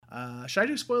Should I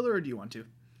do spoiler, or do you want to?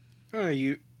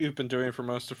 You've been doing it for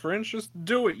most of Fringe. Just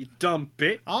do it, you dumb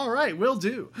bitch. All right, will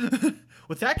do.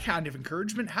 With that kind of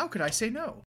encouragement, how could I say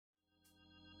no?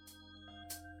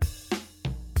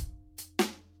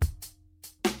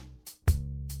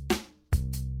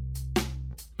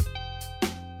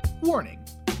 Warning.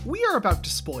 We are about to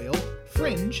spoil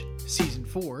Fringe, Season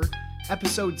 4,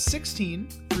 Episodes 16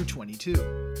 through 22.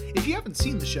 If you haven't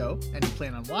seen the show, and you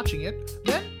plan on watching it,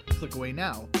 then click away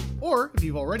now. Or, if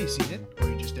you've already seen it, or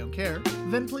you just don't care,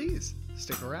 then please,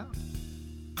 stick around.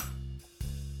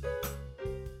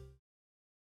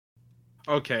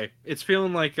 Okay, it's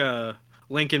feeling like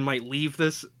Lincoln might leave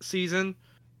this season,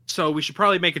 so we should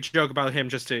probably make a joke about him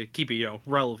just to keep it,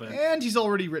 relevant. And he's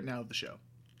already written out of the show.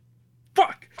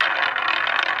 Fuck!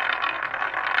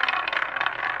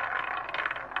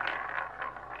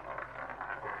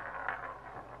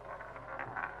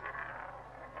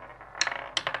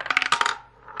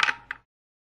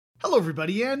 Hello,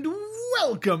 everybody, and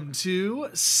welcome to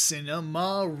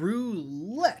Cinema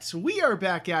Roulette. We are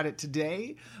back at it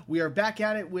today. We are back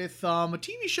at it with a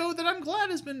TV show that I'm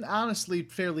glad has been honestly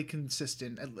fairly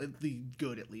consistent,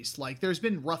 good at least. Like, there's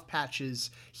been rough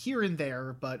patches here and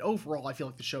there, but overall, I feel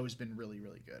like the show has been really,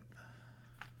 really good.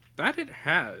 That it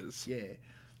has. Yeah.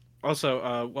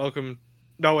 Also, welcome.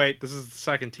 No, wait, this is the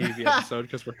second TV episode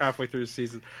because we're halfway through the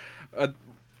season.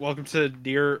 Welcome to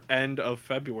near end of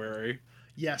February.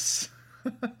 Yes.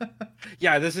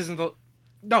 Yeah, this isn't the...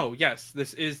 No, yes,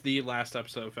 this is the last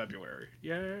episode of February.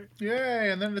 Yay. Yay,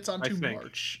 and then it's on to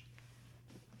March.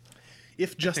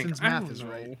 If Justin's math is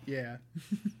right. Yeah.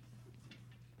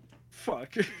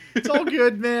 Fuck. It's all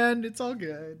good, man. It's all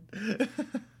good.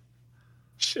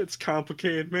 Shit's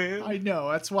complicated, man. I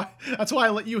know. That's why I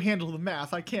let you handle the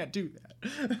math. I can't do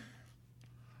that.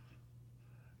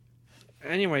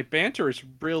 Anyway, banter is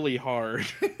really hard.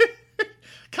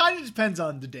 Kind of depends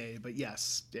on the day, but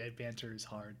yes, banter is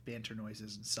hard. Banter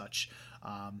noises and such.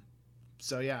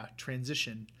 So yeah,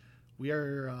 transition. We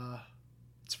are.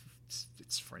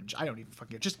 It's Fringe. I don't even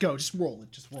fucking get. Just go. Just roll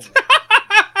it. Just roll it.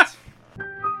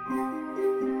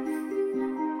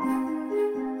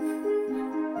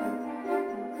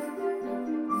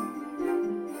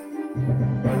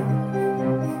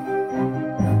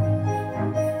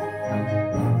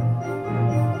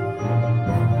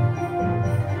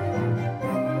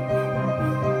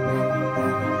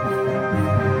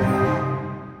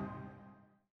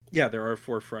 Yeah, there are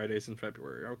 4 Fridays in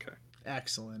February. Okay.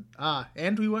 Excellent.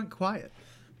 And we went quiet.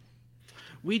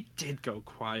 We did go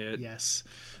quiet. Yes.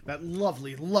 That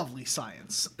lovely, lovely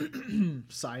science.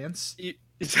 Science?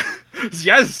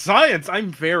 Yes, science!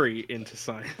 I'm very into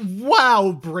science.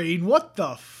 Wow, brain, what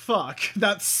the fuck?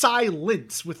 That's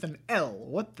silence with an L.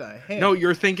 What the hell? No,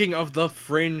 you're thinking of the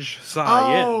Fringe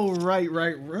science. Oh, right.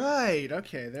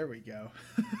 Okay, there we go.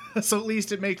 So at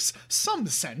least it makes some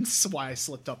sense why I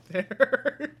slipped up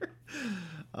there.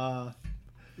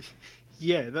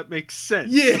 Yeah, that makes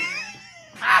sense. Yeah.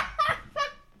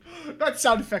 That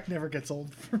sound effect never gets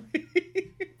old for me.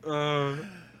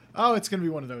 Oh, it's gonna be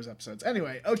one of those episodes.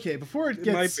 Anyway, okay, it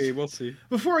might be, we'll see.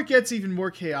 Before it gets even more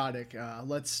chaotic,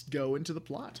 let's go into the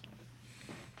plot.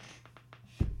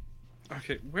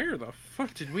 Okay, where the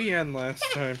fuck did we end last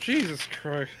time? Jesus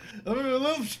Christ.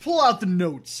 Let's pull out the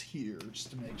notes here,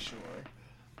 just to make sure.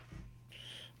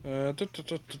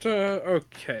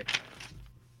 Okay.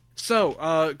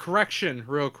 So, correction,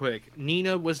 real quick.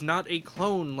 Nina was not a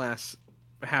clone last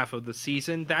half of the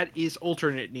season. That is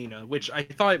alternate Nina, which I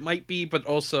thought it might be, but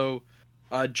also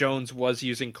Jones was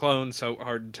using clones, so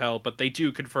hard to tell. But they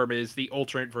do confirm it is the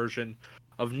alternate version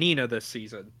of Nina this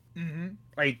season. Mm-hmm.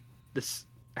 Like, this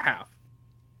half.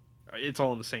 It's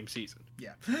all in the same season.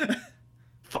 Yeah.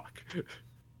 Fuck.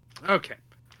 Okay.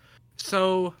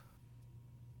 So,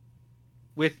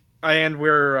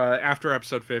 we're after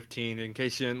episode 15. In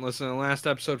case you didn't listen to the last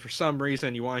episode for some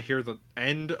reason, you want to hear the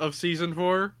end of season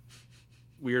 4.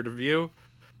 Weird of you.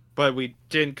 But we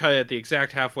didn't cut it at the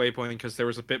exact halfway point because there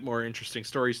was a bit more interesting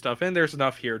story stuff, and there's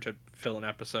enough here to fill an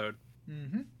episode.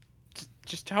 Mm-hmm.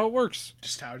 Just how it works.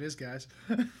 Just how it is, guys.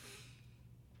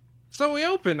 So we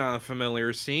open on a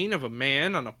familiar scene of a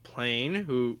man on a plane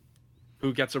who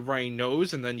gets a runny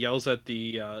nose and then yells at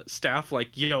the staff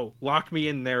like, "Yo, lock me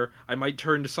in there. I might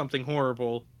turn to something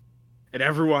horrible, and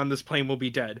everyone on this plane will be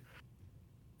dead."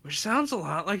 Which sounds a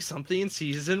lot like something in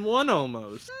season 1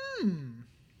 almost.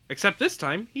 Except this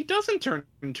time, he doesn't turn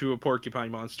into a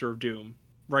porcupine monster of doom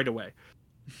right away.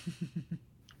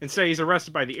 Instead, he's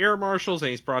arrested by the air marshals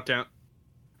and he's brought down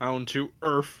to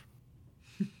Earth.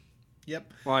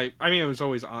 Yep. Well, I mean, it was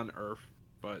always on Earth,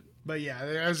 but But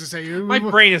yeah, I was just saying, My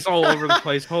brain is all over the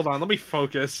place. Hold on, let me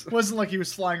focus. it wasn't like he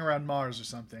was flying around Mars or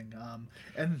something.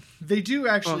 And they do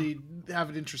actually have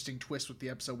an interesting twist with the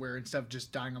episode where instead of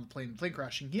just dying on the plane and plane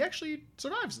crashing, he actually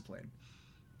survives the plane.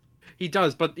 He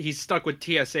does, but he's stuck with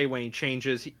TSA when he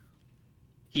changes.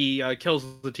 He kills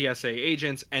the TSA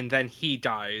agents, and then he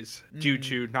dies due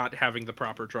to not having the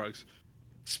proper drugs.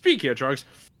 Speaking of drugs,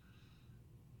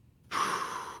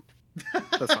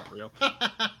 that's not real.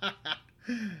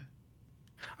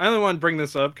 I only want to bring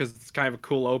this up because it's kind of a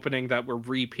cool opening that we're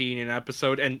repeating an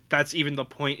episode, and that's even the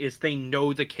point, is they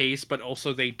know the case, but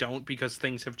also they don't because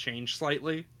things have changed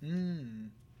slightly.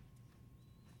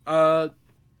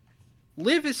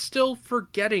 Liv is still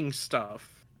forgetting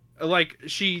stuff. Like,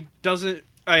 she doesn't,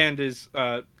 and is,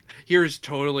 here's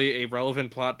totally a relevant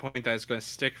plot point that is going to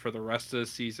stick for the rest of the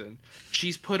season.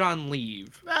 She's put on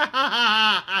leave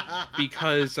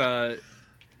because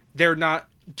they're not,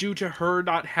 due to her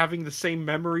not having the same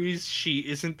memories, she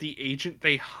isn't the agent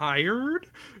they hired.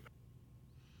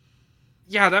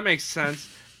 Yeah, that makes sense.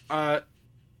 And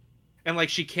like,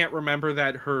 she can't remember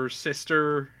that her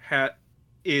sister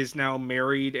is now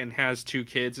married and has 2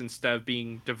 kids instead of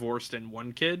being divorced and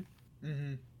 1 kid.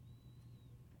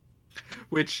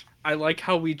 Which I like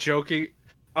how we joking.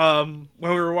 When we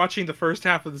were watching the first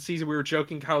half of the season, we were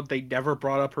joking how they never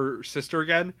brought up her sister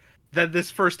again. Then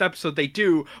this first episode they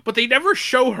do, but they never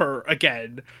show her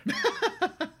again.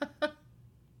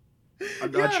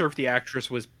 I'm not sure if the actress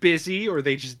was busy or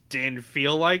they just didn't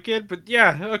feel like it, but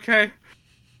yeah, okay.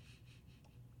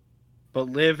 But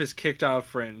Liv is kicked out of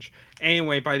Fringe.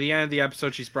 Anyway, by the end of the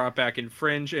episode, she's brought back in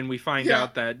Fringe, and we find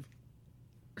out that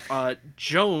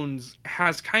Jones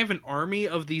has kind of an army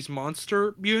of these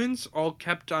monster mutants, all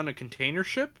kept on a container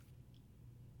ship.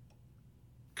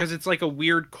 Because it's like a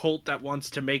weird cult that wants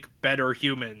to make better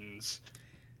humans.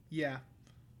 Yeah.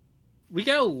 We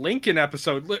get a Lincoln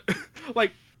episode.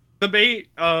 Like,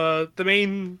 the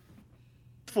main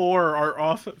 4 are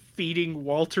off feeding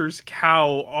Walter's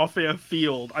cow off in a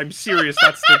field. I'm serious,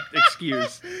 that's the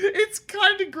excuse. It's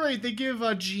kind of great. They give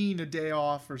Jean a day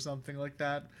off or something like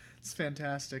that. It's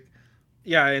fantastic.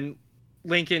 Yeah, and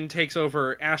Lincoln takes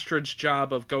over Astrid's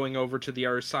job of going over to the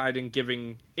other side and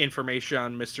giving information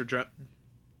on Mr. Jones.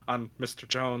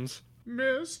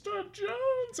 Mr.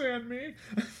 Jones and me.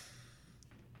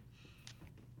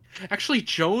 Actually,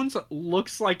 Jones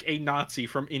looks like a Nazi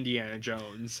from Indiana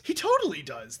Jones. He totally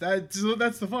does. That's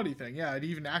the funny thing. Yeah, it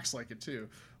even acts like it too.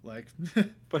 Like,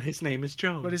 but his name is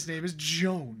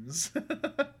Jones.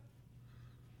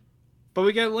 But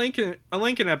we get a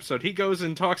Lincoln episode. He goes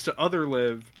and talks to other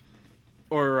Liv,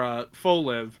 or full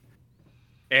Liv,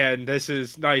 and this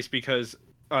is nice because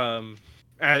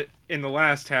in the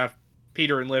last half,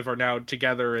 Peter and Liv are now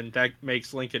together, and that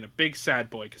makes Lincoln a big sad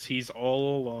boy because he's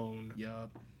all alone. Yup.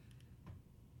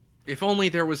 If only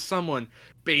there was someone,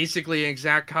 basically an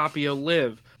exact copy of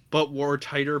Liv, but wore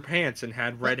tighter pants and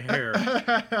had red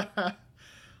hair.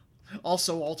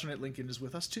 Also, alternate Lincoln is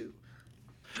with us too.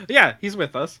 Yeah, he's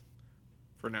with us.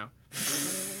 For now.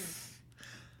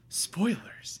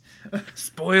 Spoilers.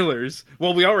 Spoilers.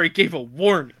 Well, we already gave a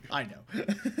warning. I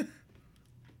know.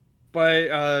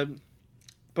 But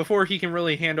before he can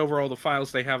really hand over all the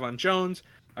files they have on Jones,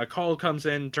 a call comes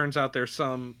in. Turns out there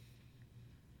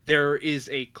is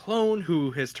a clone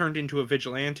who has turned into a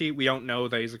vigilante. We don't know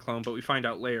that he's a clone, but we find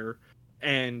out later.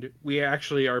 And we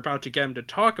actually are about to get him to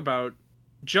talk about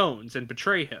Jones and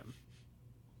betray him.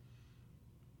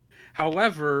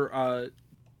 However,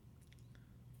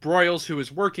 Broyles, who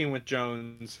is working with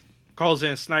Jones, calls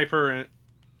in a sniper and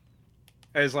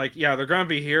is like, yeah, they're gonna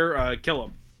be here, kill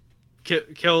him.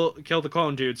 Kill the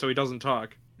clone dude so he doesn't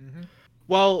talk. Mm-hmm.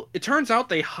 Well, it turns out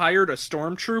they hired a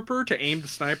stormtrooper to aim the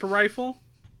sniper rifle.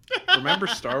 Remember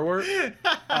Star Wars?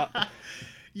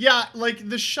 Yeah, like,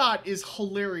 the shot is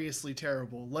hilariously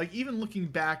terrible. Like, even looking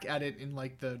back at it in,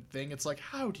 like, the thing, it's like,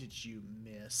 how did you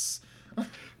miss?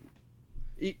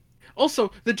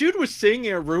 Also, the dude was sitting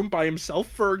in a room by himself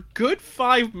for a good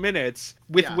 5 minutes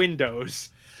with windows.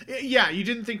 Yeah, you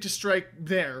didn't think to strike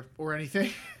there or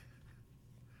anything.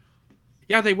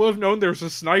 Yeah, they would have known there was a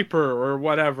sniper or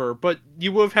whatever, but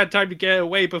you would have had time to get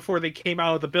away before they came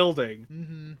out of the building.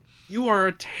 Mm-hmm. You are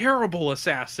a terrible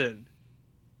assassin.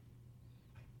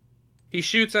 He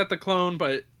shoots at the clone,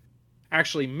 but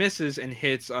actually misses and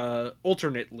hits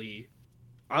alternate Lee.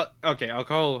 Okay, I'll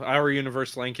call our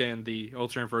universe Lincoln the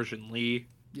alternate version Lee.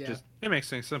 Yeah. It makes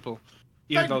things simple.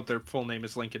 Even though their full name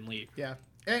is Lincoln Lee. Yeah.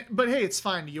 But hey, it's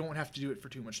fine. You won't have to do it for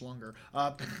too much longer.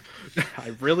 I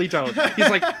really don't. He's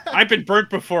like, I've been burnt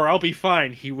before. I'll be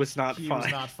fine. He was not fine. He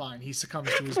was not fine. He succumbs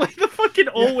to his... Like the fucking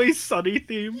Always Sunny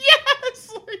theme.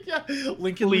 Yes! Like, Yeah,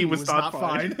 Lincoln Lee was not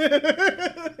fine.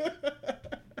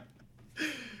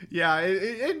 Yeah,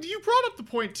 and you brought up the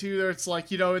point too that it's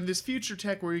like, in this future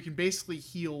tech where you can basically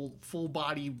heal full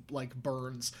body like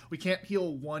burns, we can't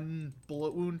heal one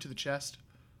bullet wound to the chest.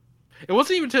 It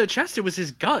wasn't even to the chest, it was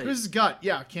his gut. It was his gut.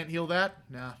 Yeah, can't heal that.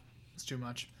 Nah, it's too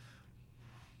much.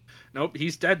 Nope,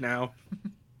 he's dead now.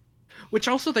 Which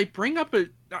also they bring up a.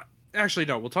 Actually,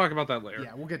 no, we'll talk about that later.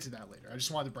 Yeah, we'll get to that later. I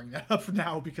just wanted to bring that up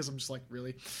now because I'm just like,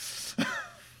 really.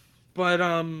 But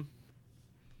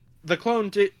the clone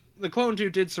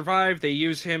dude did survive. They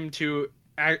use him to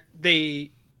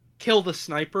they kill the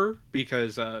sniper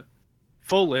because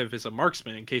Foliv is a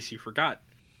marksman, in case you forgot,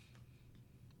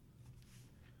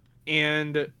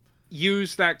 and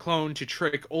use that clone to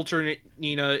trick alternate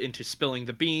Nina into spilling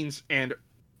the beans and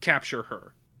capture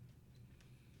her.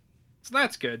 So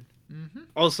that's good. Mm-hmm.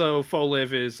 Also,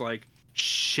 Foliv is like,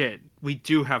 shit, we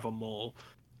do have a mole.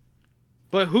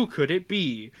 But who could it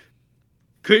be?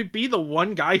 Could it be the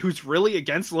one guy who's really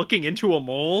against looking into a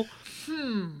mole?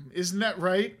 Isn't that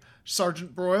right?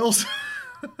 Sergeant Broyles?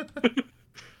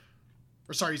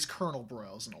 Or sorry, he's Colonel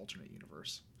Broyles in alternate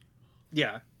universe.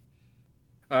 Yeah.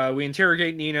 We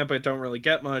interrogate Nina, but don't really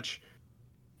get much.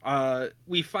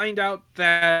 We find out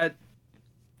that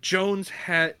Jones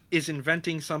is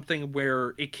inventing something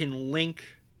where it can link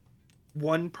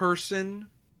one person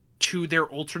to their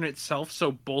alternate self,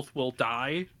 so both will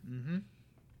die. Mm-hmm.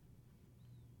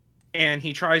 And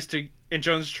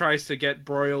Jones tries to get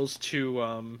Broyles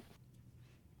to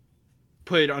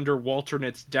put it under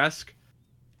Walternet's desk,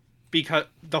 because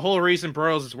the whole reason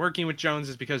Broyles is working with Jones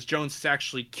is because Jones has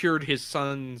actually cured his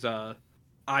son's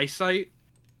eyesight.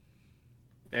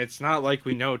 It's not like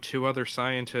we know two other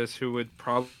scientists who would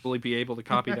probably be able to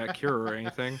copy that cure or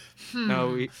anything.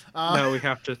 No, we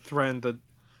have to threaten the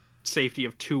safety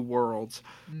of two worlds.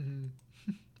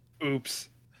 Mm-hmm. Oops.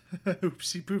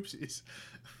 Oopsie poopsies.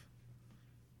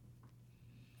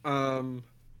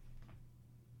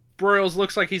 Broyles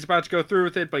looks like he's about to go through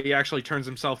with it, but he actually turns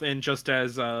himself in just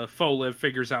as Foliv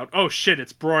figures out, oh shit,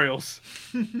 it's Broyles.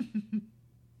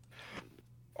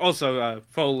 Also,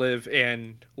 Foliv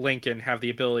and Lincoln have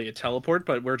the ability to teleport,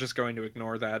 but we're just going to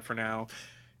ignore that for now.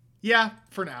 Yeah,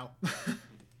 for now.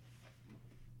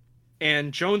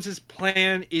 And Jones's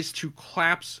plan is to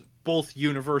collapse both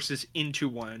universes into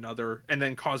one another and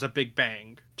then cause a big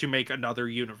bang to make another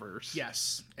universe.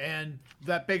 Yes, and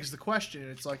that begs the question.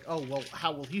 It's like, oh, well,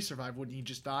 how will he survive? Wouldn't he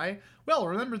just die? Well,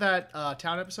 remember that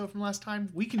town episode from last time?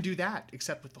 We can do that,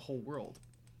 except with the whole world.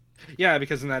 Yeah,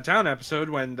 because in that town episode,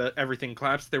 when everything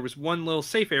collapsed, there was one little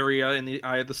safe area in the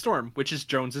Eye of the Storm, which is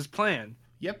Jones's plan.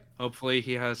 Yep. Hopefully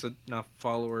he has enough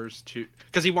followers to...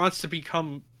 Because he wants to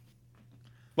become...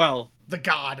 Well... the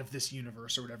god of this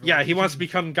universe or whatever. Yeah, he wants to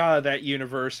become god of that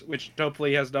universe, which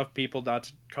hopefully has enough people not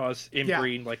to cause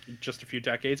inbreeding like in just a few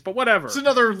decades, but whatever. It's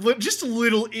another, just a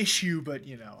little issue, but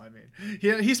I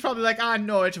mean, he's probably like,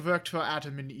 no, it worked for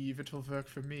Adam and Eve, it will work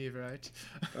for me, right?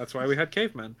 That's why we had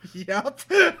cavemen. Yep.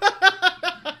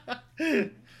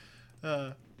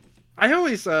 I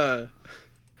always,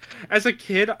 as a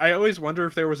kid, I always wonder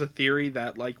if there was a theory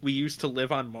that, like, we used to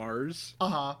live on Mars.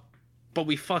 Uh-huh. But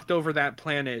we fucked over that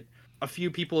planet. A few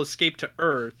people escaped to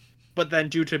Earth, but then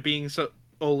due to being so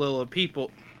little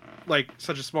people, like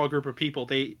such a small group of people,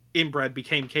 they inbred,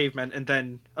 became cavemen, and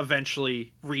then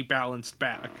eventually rebalanced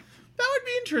back. That would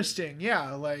be interesting,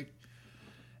 yeah, like...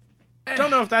 I don't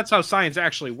know if that's how science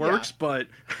actually works, but...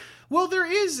 Well,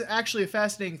 there is actually a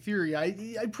fascinating theory.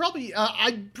 I'm probably not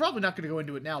going to go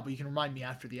into it now, but you can remind me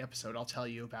after the episode. I'll tell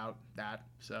you about that,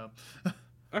 so...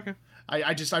 Okay.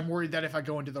 I'm worried that if I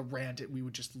go into the rant, we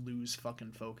would just lose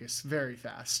fucking focus very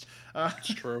fast.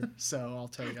 It's true. So I'll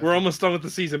tell you. We're almost done with the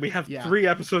season. We have 3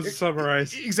 episodes to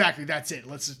summarize. Exactly. That's it.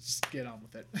 Let's just get on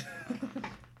with it.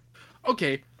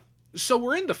 Okay. So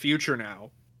we're in the future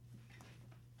now.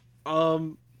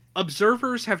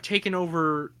 Observers have taken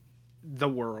over the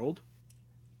world.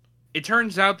 It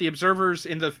turns out the observers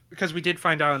because we did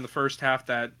find out in the first half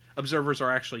that observers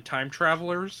are actually time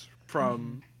travelers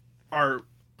from our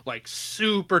like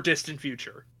super distant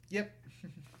future. Yep.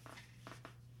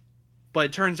 But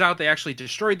it turns out they actually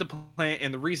destroyed the planet,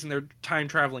 and the reason they're time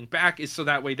traveling back is so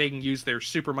that way they can use their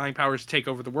super mind powers to take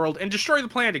over the world and destroy the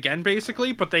planet again,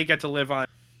 basically, but they get to live on.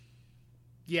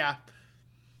 Yeah.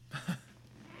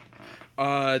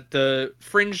 The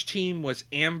Fringe team was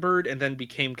ambered and then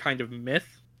became kind of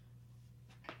myth.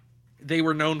 They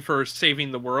were known for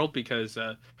saving the world because,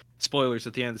 spoilers,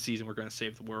 at the end of the season, we're going to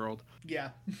save the world. Yeah.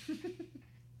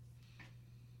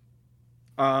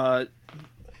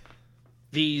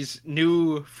 These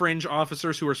new Fringe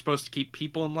officers who are supposed to keep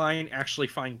people in line actually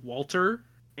find Walter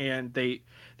and they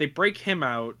break him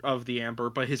out of the amber,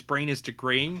 but his brain is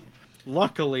degrading.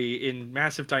 Luckily, in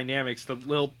Massive Dynamics, the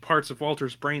little parts of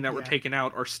Walter's brain that were taken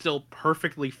out are still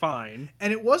perfectly fine.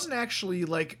 And it wasn't actually,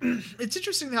 like, it's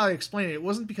interesting how they explain it. It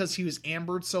wasn't because he was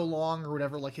ambered so long or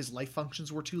whatever, like his life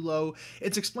functions were too low.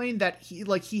 It's explained that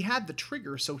he had the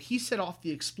trigger, so he set off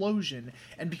the explosion,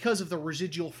 and because of the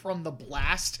residual from the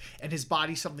blast and his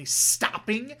body suddenly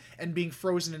stopping and being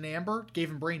frozen in amber, gave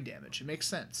him brain damage. It makes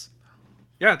sense.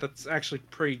 Yeah, that's actually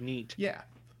pretty neat. Yeah.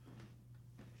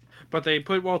 But they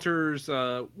put Walter's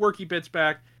worky bits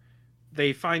back.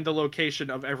 They find the location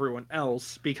of everyone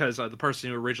else because the person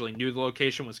who originally knew the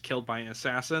location was killed by an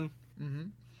assassin.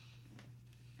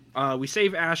 Mm-hmm. We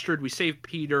save Astrid. We save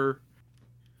Peter.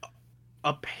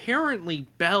 Apparently,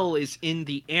 Belle is in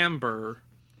the amber,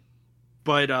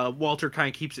 but Walter kind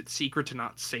of keeps it secret to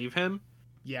not save him.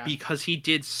 Yeah. Because he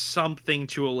did something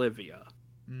to Olivia.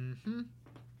 Mm-hmm.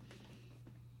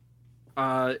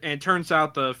 And it turns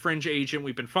out the fringe agent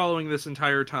we've been following this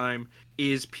entire time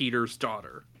is Peter's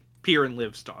daughter. Peter and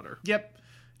Liv's daughter. Yep.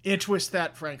 In a twist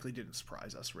that, frankly, didn't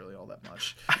surprise us really all that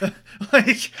much.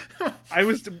 Like, I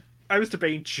was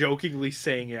debating jokingly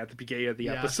saying it at the beginning of the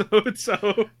episode,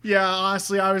 so... Yeah,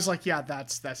 honestly, I was like, yeah,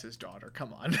 that's his daughter.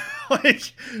 Come on.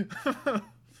 Like...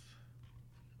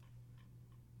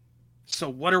 So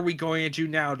what are we going to do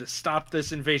now to stop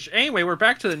this invasion? Anyway, we're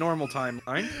back to the normal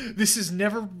timeline. This is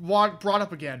never brought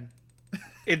up again.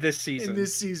 In this season. In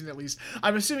this season, at least.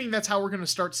 I'm assuming that's how we're going to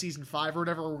start season 5 or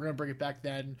whatever. We're going to bring it back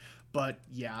then. But,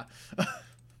 yeah.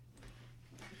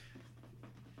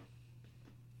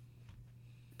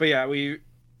 But, yeah,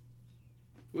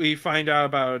 we find out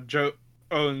about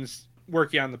Jones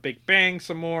working on the Big Bang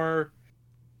some more.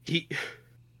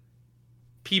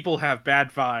 People have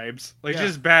bad vibes. Like,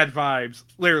 just bad vibes.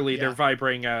 Literally, they're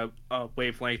vibrating a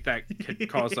wavelength that could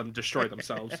cause them to destroy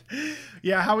themselves.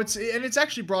 Yeah, and it's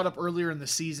actually brought up earlier in the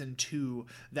season, too,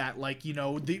 that, like, you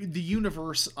know, the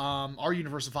universe, our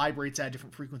universe vibrates at a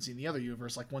different frequency in the other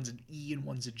universe. Like, one's an E and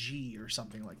one's a G or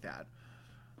something like that.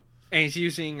 And he's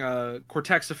using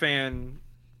Cortexiphan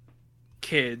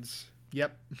kids.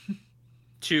 Yep.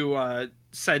 To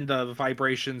send the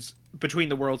vibrations between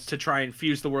the worlds to try and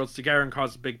fuse the worlds together and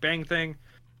cause the Big Bang thing.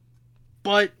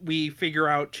 But we figure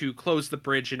out to close the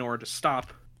bridge in order to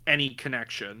stop any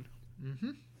connection.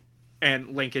 Mm-hmm. And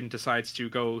Lincoln decides to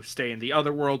go stay in the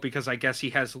other world because I guess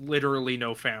he has literally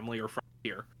no family or friends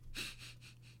here.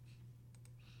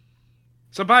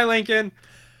 So bye, Lincoln.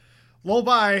 Lol,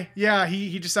 bye. Yeah,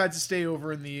 he decides to stay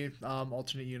over in the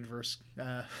alternate universe.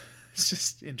 It's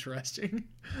just interesting.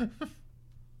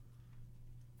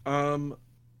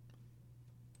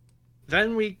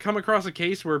 Then we come across a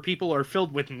case where people are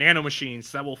filled with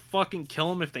nanomachines that will fucking kill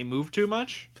them if they move too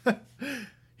much.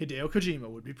 Hideo Kojima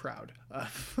would be proud.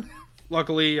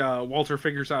 Luckily, Walter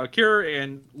figures out a cure,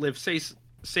 and Liv saves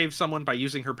someone by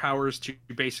using her powers to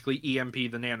basically EMP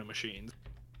the nanomachines.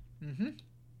 Mm-hmm.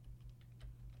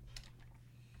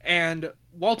 And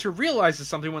Walter realizes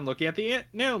something when looking at the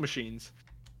nanomachines.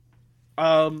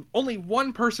 Only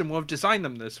one person will have designed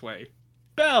them this way.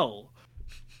 Belle!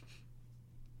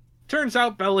 Turns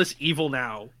out Belle is evil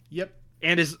now. Yep.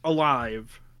 And is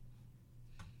alive.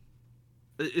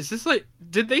 Is this like...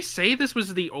 Did they say this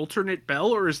was the alternate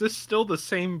Belle, or is this still the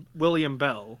same William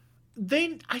Bell?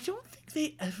 I don't think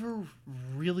they ever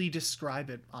really describe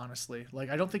it, honestly. Like,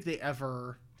 I don't think they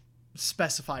ever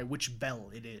specify which Belle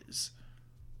it is.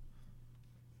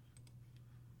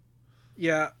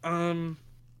 Yeah,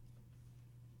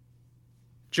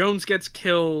 Jones gets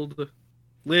killed.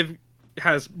 Liv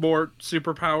has more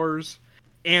superpowers.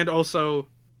 And also,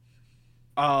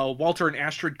 Walter and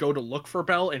Astrid go to look for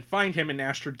Belle and find him, and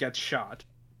Astrid gets shot.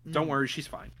 Don't worry, she's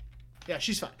fine. Yeah,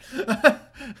 she's fine.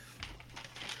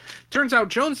 Turns out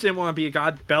Jones didn't want to be a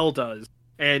god. Belle does.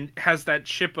 And has that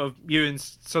ship of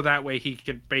mutants so that way he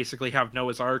can basically have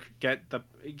Noah's Ark. Get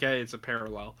it's a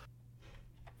parallel.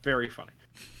 Very funny.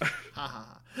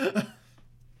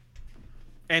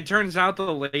 And turns out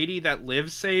the lady that Liv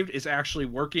saved is actually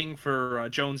working for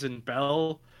Jones and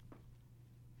Belle.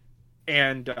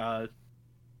 And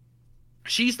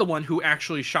she's the one who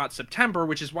actually shot September,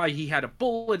 which is why he had a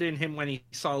bullet in him when he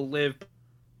saw Liv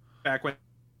back when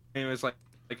he was like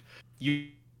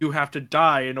you have to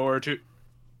die in order to...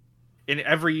 In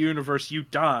every universe, you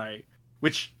die.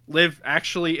 Which Liv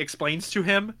actually explains to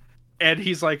him. And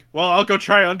he's like, well, I'll go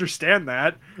try to understand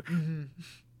that. Mm-hmm.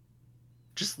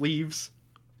 Just leaves.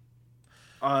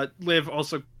 Liv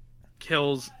also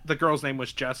kills... The girl's name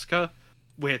was Jessica,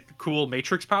 with cool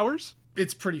Matrix powers.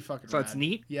 It's pretty fucking So rad. that's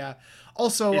neat. Yeah.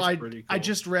 Also, It's I pretty I cool.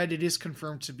 just read it is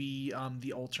confirmed to be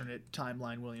the alternate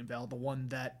timeline William Bell, the one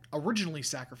that originally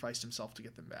sacrificed himself to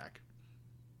get them back.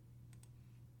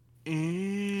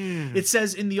 It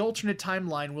says in the alternate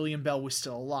timeline, William Bell was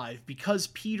still alive. Because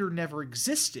Peter never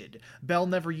existed, Bell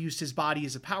never used his body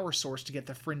as a power source to get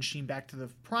the Fringe team back to the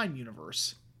Prime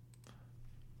universe.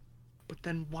 But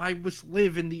then why was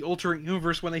Liv in the alternate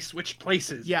universe when they switched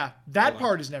places? Yeah, that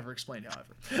part is never explained,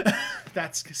 however.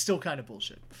 That's still kind of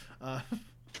bullshit.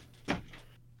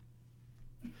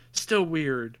 Still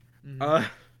weird.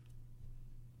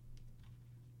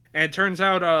 And it turns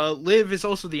out Liv is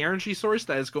also the energy source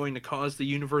that is going to cause the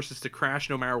universes to crash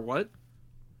no matter what.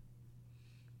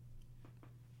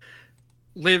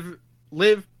 Liv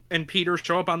and Peter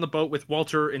show up on the boat with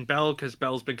Walter and Bell, because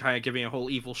Bell's been kind of giving a whole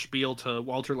evil spiel to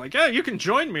Walter, like, yeah, you can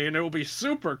join me and it will be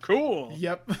super cool.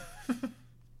 Yep.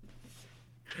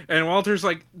 And Walter's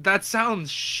like, that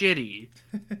sounds shitty.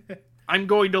 I'm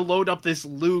going to load up this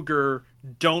Luger.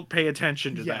 Don't pay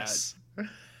attention to that.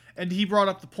 And he brought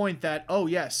up the point that, oh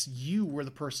yes, you were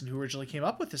the person who originally came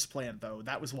up with this plan, though.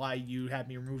 That was why you had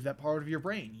me remove that part of your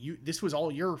brain. This was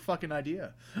all your fucking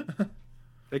idea.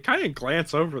 They kind of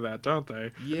glance over that, don't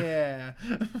they? Yeah.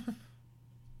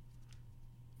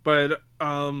 But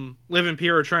Liv and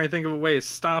Pierre are trying to think of a way to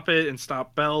stop it and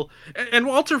stop Bell. And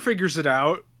Walter figures it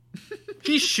out.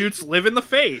 He shoots Liv in the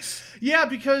face. Yeah,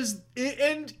 because...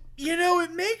 it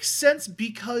makes sense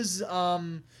because...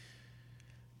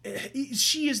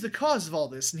 she is the cause of all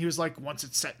this, and he was like, once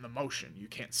it's set in the motion, you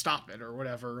can't stop it or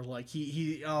whatever. Like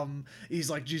he's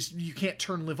like, just you can't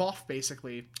turn Liv off,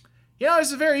 basically.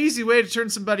 There's a very easy way to turn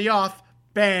somebody off.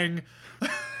 Bang.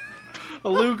 A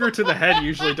Luger to the head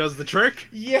usually does the trick.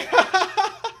 Yeah.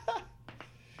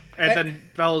 And then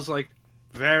Bell's like,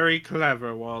 very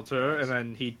clever, Walter, and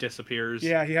then he disappears.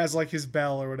 Yeah, he has like his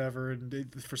bell or whatever, and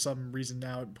for some reason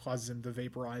now it causes him to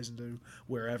vaporize into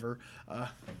wherever.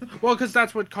 Well, because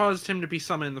that's what caused him to be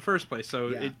summoned in the first place, so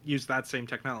Yeah. it used that same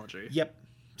technology. Yep.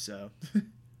 So.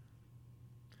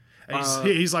 And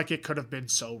he's like, it could have been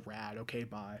so rad. Okay,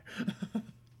 bye.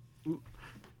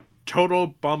 Total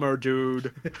bummer,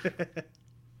 dude.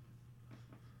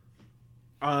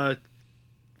 But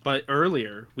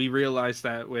earlier, we realized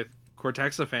that with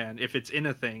Cortexiphan, if it's in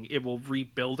a thing, it will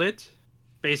rebuild it,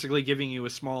 basically giving you a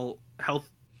small health,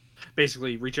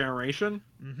 basically regeneration.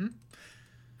 Mm-hmm.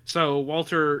 So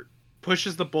Walter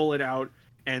pushes the bullet out,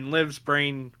 and Liv's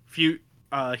brain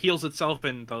heals itself,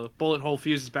 and the bullet hole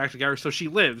fuses back together, so she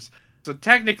lives. So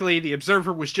technically, the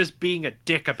Observer was just being a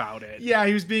dick about it. Yeah,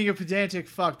 he was being a pedantic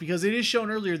fuck, because it is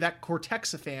shown earlier that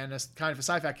Cortexiphan, as kind of a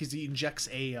side fact, he injects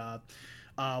a,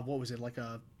 what was it, like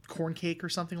a corn cake or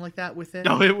something like that with it?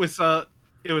 No, it was a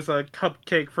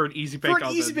cupcake for an easy bake oven. For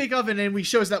an easy bake oven, and we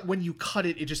shows that when you cut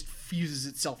it, it just fuses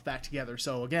itself back together.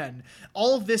 So again,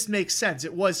 all of this makes sense.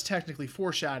 It was technically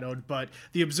foreshadowed, but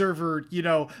the Observer,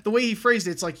 the way he phrased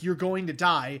it, it's like, you're going to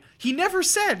die. He never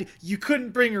said you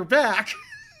couldn't bring her back.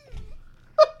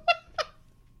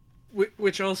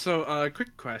 Which also,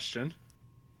 quick question.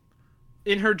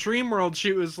 In her dream world,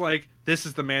 she was like, this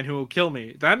is the man who will kill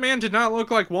me. That man did not look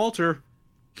like Walter.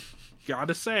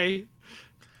 Gotta say.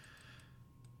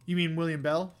 You mean William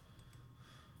Bell?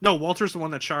 No, Walter's the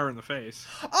one that shot her in the face.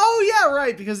 Oh, yeah,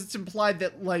 right, because it's implied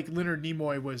that, like, Leonard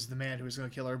Nimoy was the man who was going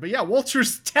to kill her. But yeah,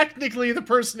 Walter's technically the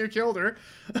person who killed her.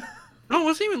 No, it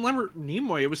wasn't even Leonard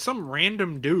Nimoy. It was some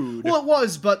random dude. Well, it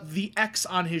was, but the X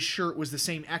on his shirt was the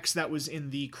same X that was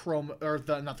in the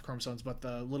not the chromosomes, but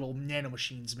the little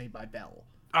nanomachines made by Bell.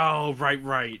 Oh,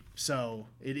 right. So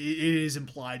it is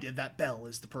implied that Bell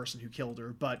is the person who killed her,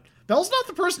 but Bell's not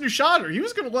the person who shot her. He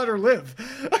was going to let her live.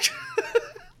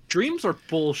 Dreams are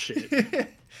bullshit.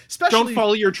 Especially, don't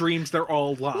follow your dreams. They're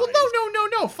all lies. Well,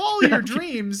 no. Follow your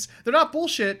dreams. They're not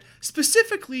bullshit.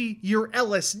 Specifically, your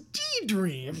LSD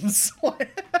dreams.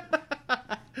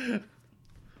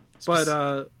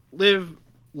 But Liv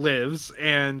lives,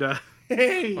 and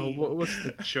hey. Oh, what's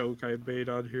the joke I made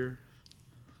on here?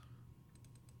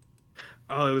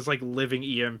 Oh, it was like living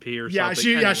EMP or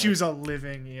something. Yeah, she was a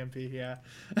living EMP. Yeah.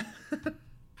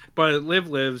 But Liv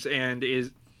lives and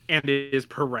is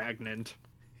pregnant.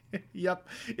 Yep,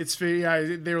 it's fair.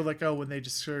 Yeah, they were like, oh, when they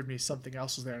just showed me something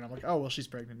else was there, and I'm like, oh, well, she's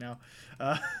pregnant now.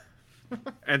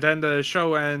 And then the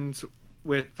show ends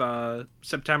with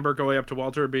September going up to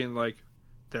Walter being like,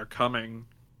 they're coming.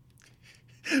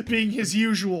 Being his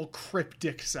usual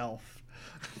cryptic self.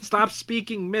 Stop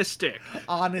speaking mystic.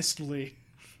 Honestly.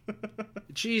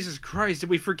 Jesus Christ, did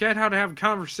we forget how to have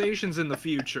conversations in the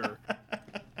future?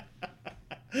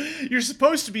 You're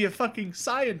supposed to be a fucking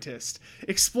scientist.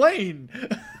 Explain.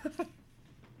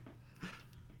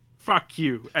 Fuck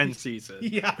you, end season.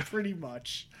 Yeah, pretty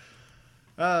much.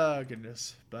 Oh,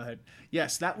 goodness. But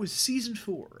yes, that was season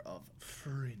 4 of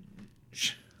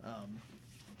Fringe.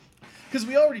 Because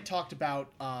we already talked about,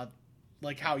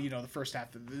 like, how, you know, the first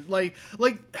half of the, like,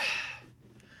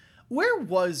 where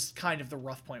was kind of the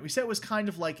rough point? We said it was kind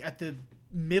of like at the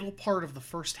middle part of the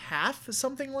first half,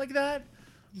 something like that.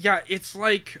 Yeah, it's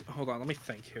like, hold on, let me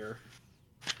think here.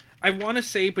 I want to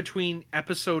say between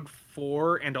episode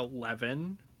 4 and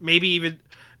 11, maybe even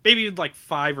like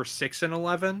 5 or 6 and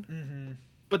 11. Mm-hmm.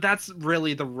 But that's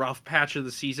really the rough patch of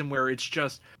the season where it's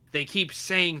just they keep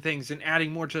saying things and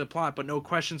adding more to the plot, but no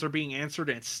questions are being answered,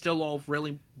 and it's still all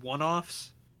really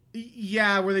one-offs.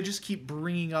 Yeah, where they just keep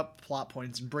bringing up plot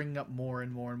points and bringing up more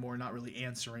and more and more, not really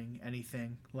answering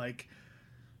anything. Like,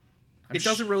 it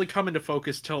doesn't really come into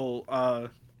focus till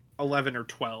 11 or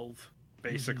 12,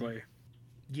 basically. Mm-hmm.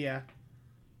 Yeah.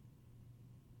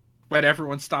 When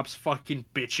everyone stops fucking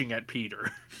bitching at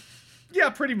Peter. Yeah,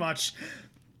 pretty much.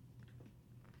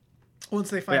 Once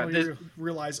they finally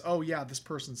realize, oh yeah, this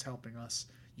person's helping us.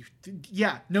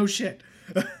 Yeah, no shit.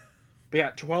 But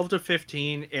yeah, 12 to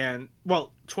 15 and,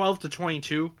 well, 12 to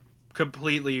 22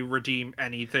 completely redeem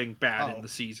anything bad in the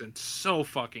season. So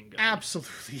fucking good.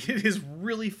 Absolutely. It is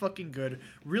really fucking good.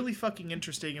 Really fucking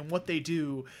interesting. And what they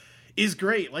do is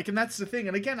great. Like, and that's the thing.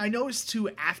 And again, I noticed too,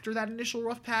 after that initial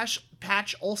rough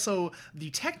patch, also the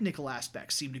technical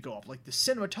aspects seem to go up. Like the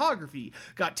cinematography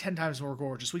got 10 times more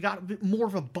gorgeous. We got a bit more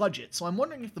of a budget. So I'm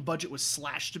wondering if the budget was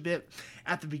slashed a bit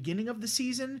at the beginning of the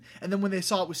season. And then when they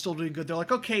saw it was still doing good, they're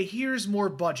like, okay, here's more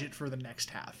budget for the next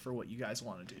half for what you guys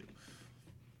want to do.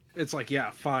 It's like,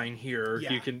 yeah, fine, here.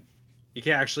 Yeah. You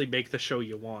can actually make the show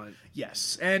you want.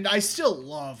 Yes, and I still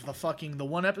love the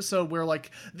one episode where,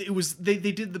 like, it was they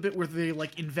did the bit where they,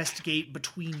 like, investigate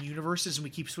between universes and we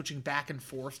keep switching back and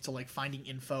forth to, like, finding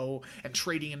info and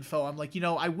trading info. I'm like, you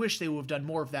know, I wish they would have done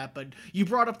more of that, but you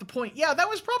brought up the point. Yeah, that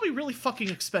was probably really fucking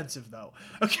expensive, though.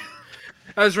 Okay.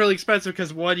 That was really expensive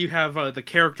because, one, you have the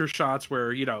character shots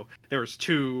where, you know, there was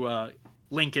 2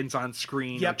 Lincolns on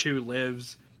screen, or 2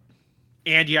 Livs.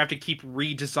 And you have to keep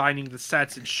redesigning the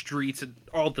sets and streets and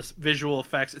all the visual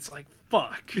effects. It's like,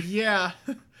 fuck. Yeah.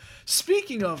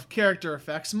 Speaking of character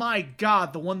effects, my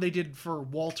god, the one they did for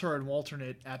Walter and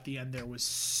Walternate at the end there was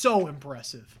so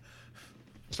impressive.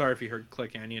 Sorry if you heard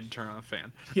clicking. I need to turn on a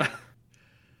fan. Yeah.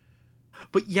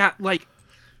 But yeah, like,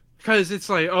 because it's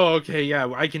like, oh, okay,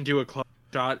 yeah, I can do a close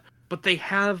shot. But they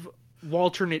have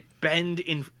Walternate bend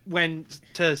when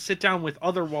to sit down with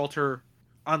other Walter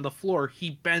on the floor, he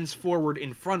bends forward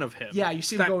in front of him. Yeah, you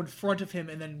see him go in front of him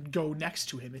and then go next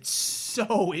to him. It's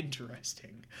so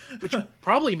interesting. Which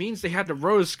probably means they had to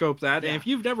rotoscope that, and if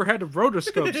you've never had to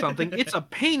rotoscope something, it's a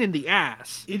pain in the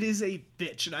ass. It is a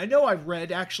bitch, and I know I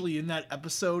read, actually, in that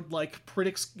episode, like,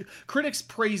 critics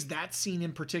praised that scene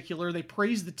in particular. They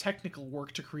praised the technical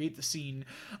work to create the scene,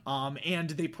 and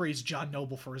they praised John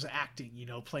Noble for his acting, you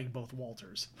know, playing both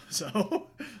Walters. So...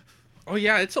 Oh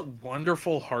yeah, it's a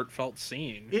wonderful, heartfelt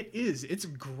scene. It is. It's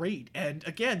great. And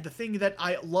again, the thing that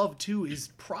I love too is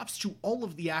props to all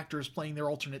of the actors playing their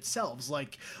alternate selves,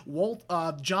 like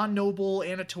John Noble,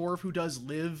 Anna Torv, who does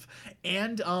Liv,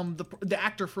 and the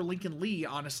actor for Lincoln Lee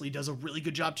honestly does a really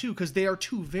good job too, because they are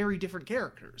 2 very different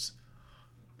characters.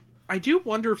 I do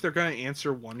wonder if they're going to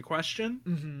answer one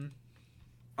question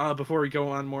before we go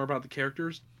on more about the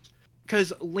characters,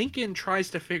 because Lincoln tries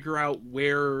to figure out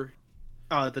where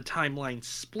the timeline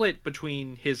split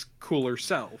between his cooler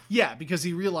self. Yeah, because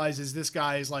he realizes this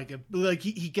guy is like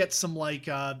he gets some like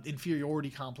inferiority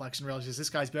complex and realizes this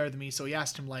guy's better than me. So he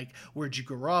asked him like, where'd you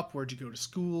grow up? Where'd you go to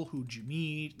school? Who'd you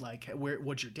meet? Like,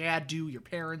 what'd your dad do? Your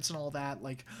parents and all that.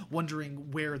 Like, wondering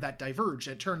where that diverged.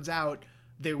 It turns out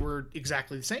they were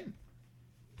exactly the same.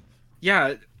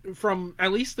 Yeah, from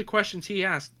at least the questions he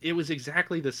asked, it was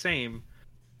exactly the same.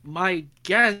 My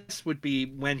guess would be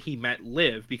when he met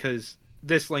Liv, because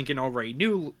this Lincoln already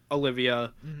knew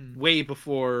Olivia way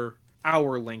before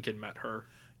our Lincoln met her.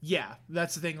 Yeah,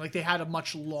 that's the thing. Like, they had a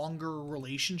much longer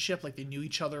relationship. Like, they knew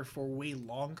each other for way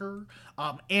longer.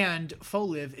 And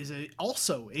Foliv is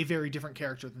also a very different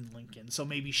character than Lincoln. So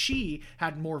maybe she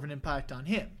had more of an impact on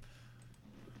him.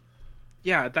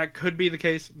 Yeah, that could be the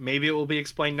case. Maybe it will be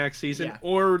explained next season,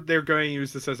 or they're going to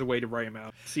use this as a way to write him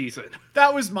out season.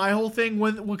 That was my whole thing,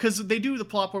 because they do the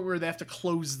plot point where they have to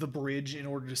close the bridge in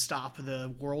order to stop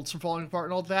the worlds from falling apart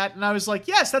and all that. And I was like,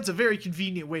 yes, that's a very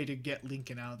convenient way to get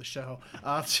Lincoln out of the show.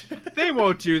 They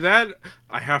won't do that.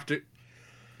 I have to...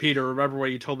 Peter, remember what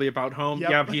you told me about home?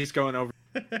 Yep. Yeah, he's going over.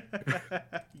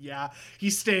 Yeah,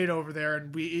 he stayed over there,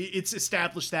 and it's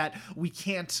established that we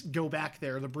can't go back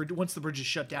there. The bridge, once the bridge is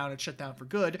shut down, it's shut down for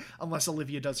good, unless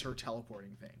Olivia does her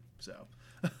teleporting thing. So,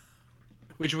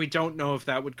 Which we don't know if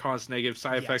that would cause negative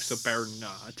side effects, so better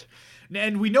not.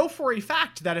 And we know for a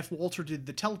fact that if Walter did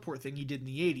the teleport thing he did in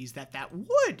the 80s, that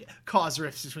would cause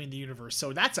rifts between the universe.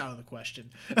 So that's out of the question.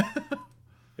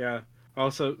 Yeah.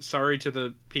 Also, sorry to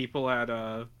the people at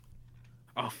oh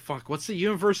fuck, what's the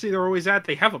university they're always at?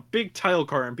 They have a big title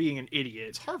card on being an idiot.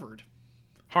 It's Harvard.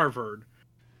 Harvard.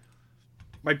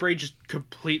 My brain just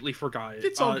completely forgot it.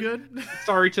 It's all good.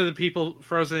 Sorry to the people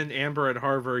frozen in amber at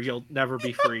Harvard. You'll never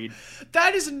be freed.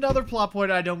 That is another plot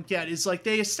point I don't get. Is like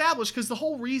they established, because the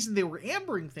whole reason they were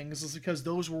ambering things is because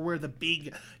those were where the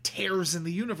big tears in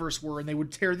the universe were, and they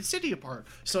would tear the city apart.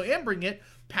 So ambering it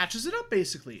patches it up,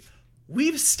 basically.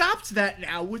 We've stopped that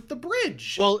now with the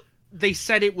bridge. Well, they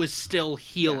said it was still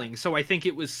healing, so I think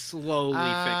it was slowly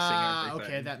fixing everything.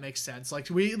 Okay, that makes sense. Like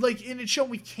in it shown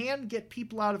we can get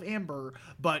people out of amber,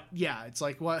 but yeah, it's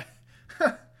like what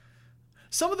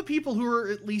some of the people who are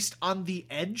at least on the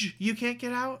edge you can't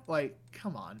get out. Like,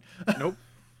 come on. Nope.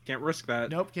 Can't risk that.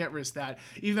 Nope, can't risk that.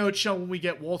 Even though it's shown when we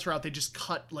get Walter out, they just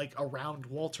cut like around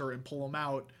Walter and pull him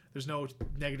out. There's no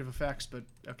negative effects, but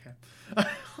okay.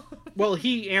 Well,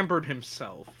 he ambered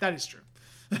himself. That is true.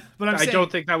 But I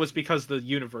don't think that was because the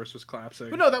universe was collapsing.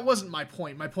 But no, that wasn't my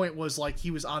point. My point was like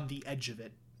he was on the edge of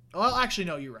it. Well, actually,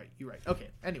 no, you're right. You're right. Okay.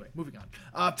 Anyway, moving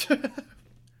on.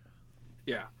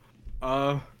 Yeah.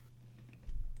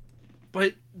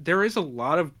 But there is a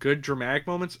lot of good dramatic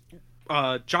moments.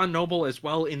 John Noble as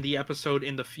well in the episode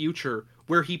in the future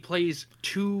where he plays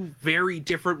two very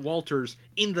different Walters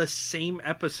in the same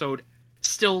episode,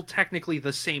 still technically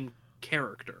the same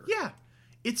character. Yeah.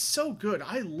 It's so good.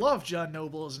 I love John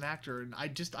Noble as an actor, and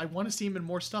I want to see him in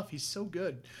more stuff. He's so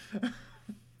good.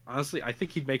 Honestly, I think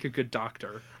he'd make a good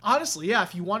Doctor. Honestly, yeah,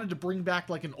 if you wanted to bring back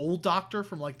like an old Doctor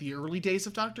from like the early days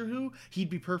of Doctor Who, he'd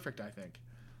be perfect, I think.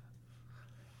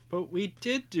 But we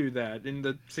did do that in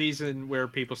the season where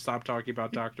people stopped talking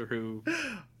about Doctor Who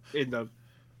in the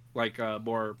like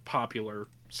more popular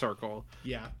circle.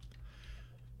 Yeah.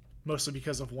 Mostly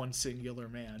because of one singular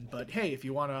man. But hey, if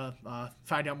you want to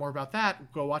find out more about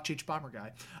that, go watch H Bomber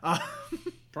Guy.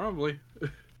 Probably.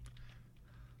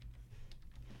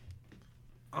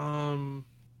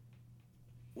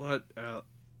 What?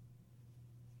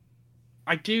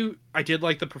 I did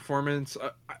like the performance.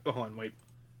 Hold on, wait.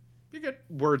 You're good.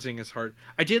 Wordsing is hard.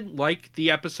 I did like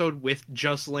the episode with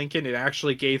just Lincoln. It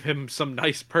actually gave him some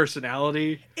nice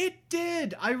personality. It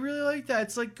did. I really like that.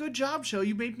 It's like, good job, show.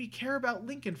 You made me care about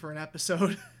Lincoln for an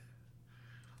episode.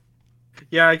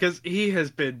 Yeah, because he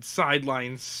has been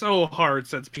sidelined so hard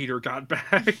since Peter got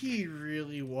back. He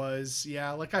really was.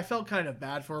 Yeah, like I felt kind of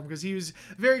bad for him because he was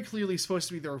very clearly supposed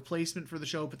to be the replacement for the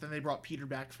show, but then they brought Peter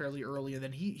back fairly early, and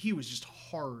then he was just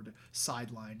hard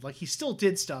sidelined. Like he still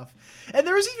did stuff. And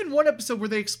there was even one episode where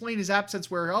they explain his absence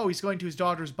where, oh, he's going to his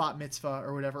daughter's bat mitzvah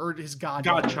or whatever, or his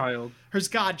godchild. His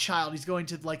godchild. He's going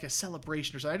to like a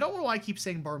celebration or something. I don't know why I keep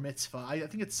saying bar mitzvah. I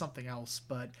think it's something else,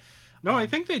 but... No, I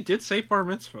think they did say bar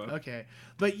mitzvah. Okay.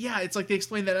 But yeah, it's like they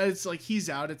explain that it's like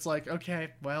he's out. It's like, okay,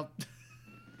 well,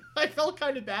 I felt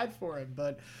kind of bad for him.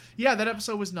 But yeah, that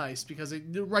episode was nice because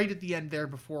right at the end there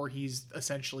before he's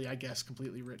essentially, I guess,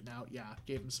 completely written out, yeah,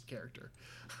 gave him some character.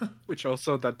 Which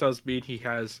also, that does mean he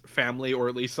has family or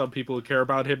at least some people who care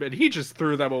about him, and he just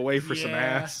threw them away for some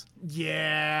ass.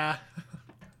 Yeah.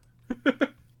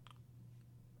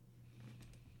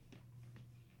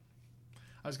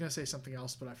 I was going to say something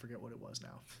else, but I forget what it was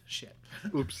now. Shit.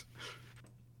 Oops.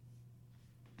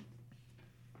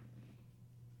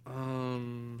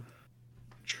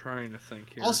 Trying to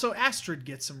think here. Also, Astrid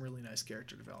gets some really nice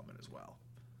character development as well.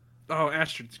 Oh,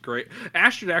 Astrid's great.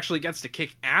 Astrid actually gets to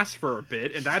kick ass for a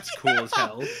bit, and that's cool as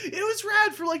hell. It was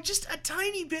rad for like just a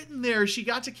tiny bit in there. She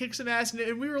got to kick some ass,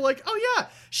 and we were like, oh yeah,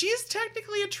 she is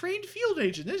technically a trained field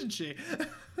agent, isn't she?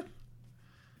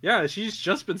 Yeah, she's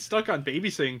just been stuck on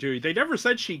babysitting duty. They never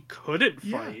said she couldn't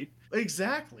fight.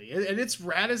 Exactly. And it's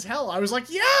rad as hell. I was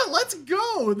like, yeah, let's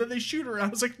go. And then they shoot her. And I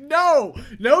was like, no,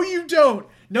 you don't.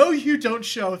 No, you don't,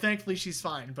 show. Thankfully, she's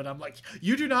fine. But I'm like,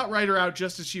 you do not write her out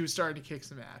just as she was starting to kick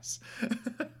some ass.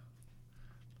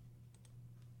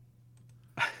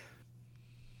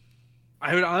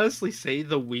 I would honestly say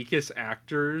the weakest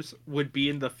actors would be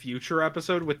in the future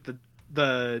episode with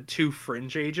the two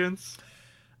fringe agents.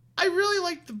 I really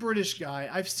like the British guy.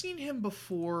 I've seen him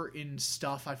before in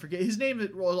stuff. I forget his name. I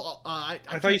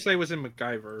thought you said he was in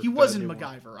MacGyver. He was in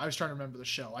MacGyver. I was trying to remember the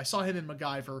show. I saw him in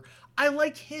MacGyver. I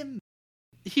like him.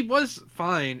 He was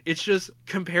fine. It's just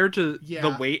compared to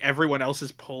the way everyone else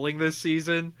is pulling this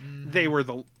season, they were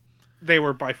they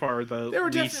were by far They were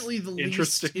definitely the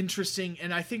interesting. least interesting,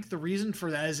 and I think the reason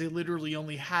for that is they literally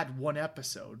only had one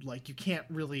episode. Like, you can't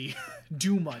really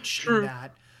do much in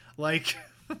that. Like,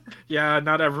 yeah,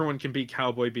 not everyone can beat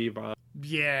Cowboy Bebop.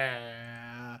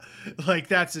 Yeah, like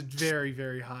that's a very,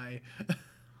 very high.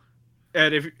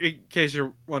 And if, in case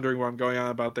you're wondering what I'm going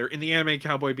on about there, in the anime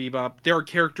Cowboy Bebop, there are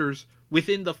characters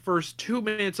within the first 2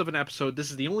 minutes of an episode. This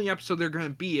is the only episode they're going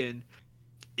to be in.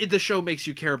 The show makes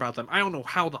you care about them. I don't know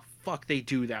how the fuck they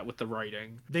do that with the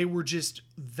writing. They were just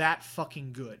that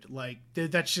fucking good. Like,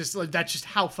 that's just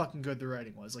how fucking good the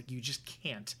writing was. Like, you just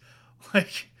can't.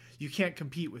 Like, you can't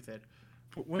compete with it.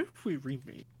 But what if we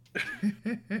remake?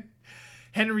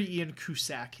 Henry Ian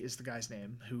Cusack is the guy's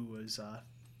name who was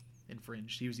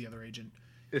infringed. He was the other agent.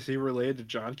 Is he related to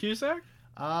John Cusack?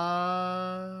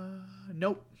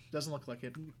 Nope. Doesn't look like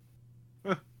it.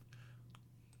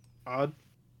 Odd.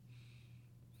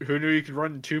 Who knew you could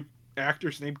run 2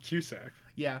 actors named Cusack?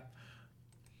 Yeah.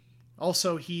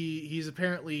 Also, he's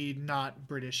apparently not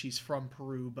British. He's from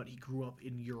Peru, but he grew up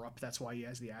in Europe. That's why he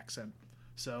has the accent.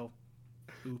 So,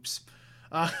 oops.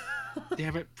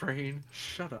 Damn it, brain.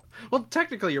 Shut up. Well,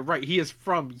 technically, you're right. He is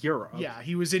from Europe. Yeah,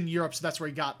 he was in Europe, so that's where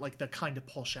he got like the kind of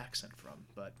Polish accent from.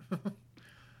 But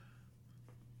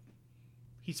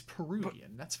he's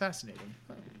Peruvian. That's fascinating.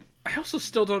 I also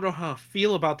still don't know how to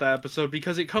feel about that episode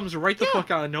because it comes right the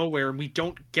fuck out of nowhere and we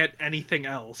don't get anything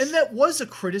else. And that was a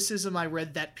criticism I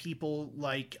read that people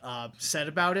said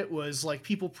about it, was like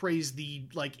people praise the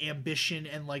like ambition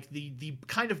and like the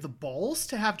kind of the balls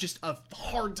to have just a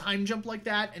hard time jump like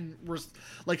that and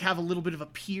like have a little bit of a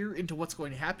peer into what's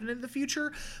going to happen in the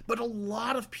future. But a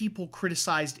lot of people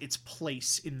criticized its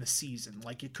place in the season.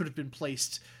 Like, it could have been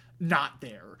placed not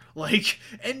there. Like,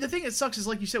 and the thing that sucks is,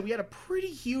 like you said, we had a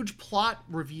pretty huge plot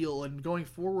reveal and going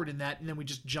forward in that, and then we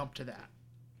just jumped to that.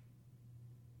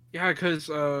 Yeah, because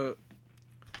let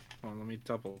me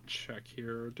double check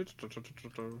here. Where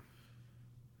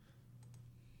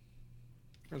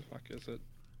the fuck is it?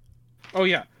 Oh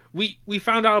yeah, we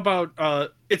found out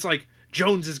about it's like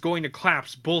Jones is going to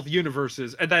collapse both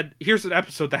universes, and then here's an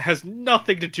episode that has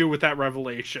nothing to do with that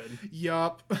revelation.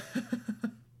 Yup.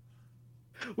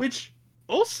 Which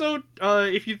also,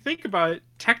 if you think about it,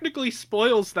 technically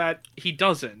spoils that he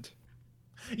doesn't.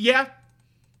 Yeah.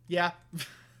 Yeah.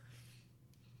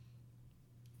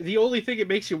 The only thing it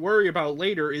makes you worry about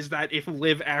later is that if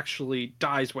Liv actually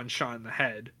dies when shot in the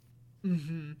head.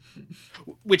 Mm-hmm.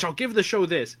 Which I'll give the show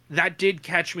this. That did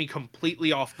catch me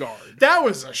completely off guard. That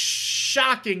was a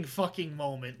shocking fucking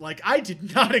moment. Like, I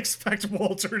did not expect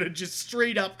Walter to just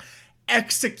straight up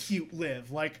execute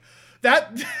Liv. Like,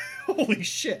 that... Holy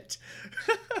shit.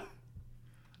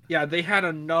 Yeah, they had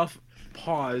enough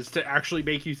pause to actually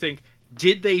make you think,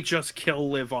 did they just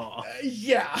kill Liv off?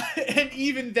 Yeah, and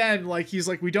even then, like, he's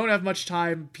like, we don't have much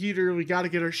time, Peter, we gotta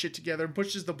get our shit together, and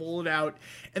pushes the bullet out,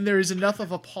 and there is enough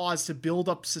of a pause to build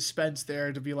up suspense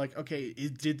there to be like, okay,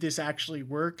 did this actually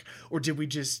work, or did we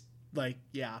just, like,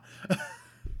 yeah.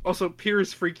 Also,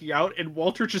 Peter's freaking out, and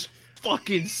Walter just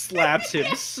fucking slaps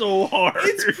him so hard.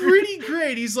 It's pretty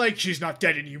great. He's like, she's not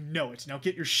dead and you know it. Now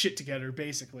get your shit together,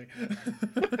 basically.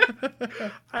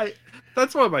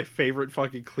 That's one of my favorite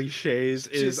fucking cliches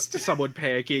is someone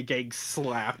panicking and getting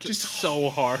slapped just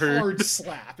so hard. Hard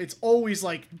slap. It's always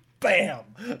like, bam.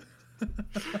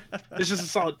 It's just a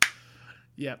solid...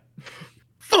 Yep.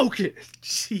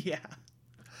 Focus! Yeah.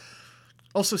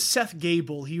 Also, Seth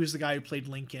Gable, he was the guy who played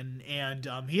Lincoln, and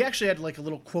he actually had like a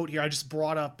little quote here. I just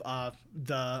brought up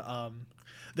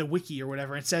the wiki or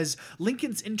whatever. It says,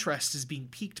 Lincoln's interest is being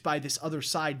piqued by this other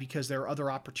side because there are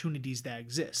other opportunities that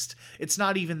exist. It's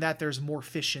not even that there's more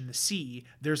fish in the sea,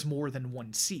 there's more than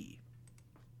one sea.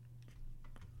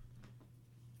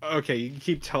 Okay, you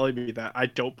keep telling me that. I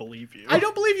don't believe you. I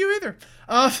don't believe you either.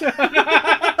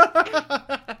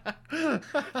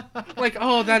 Like,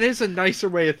 oh, that is a nicer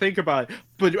way to think about it,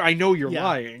 but I know you're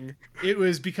lying. It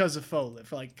was because of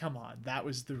Foliv. Like, come on, that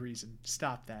was the reason.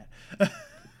 Stop that.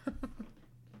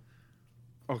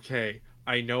 Okay,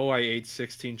 I know I ate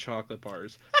 16 chocolate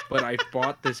bars, but I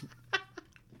bought this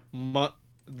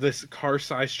this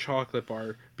car-sized chocolate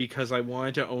bar because I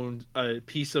wanted to own a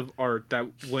piece of art that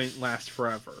wouldn't last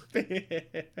forever.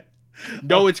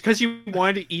 No, it's because you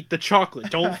wanted to eat the chocolate.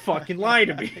 Don't fucking lie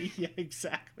to me. Yeah,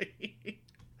 exactly.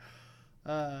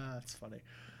 That's funny.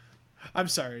 I'm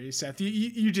sorry, Seth.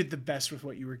 You did the best with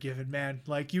what you were given, man.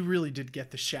 Like, you really did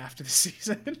get the shaft of the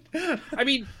season. I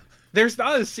mean, there's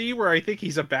not a scene where I think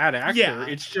he's a bad actor. Yeah.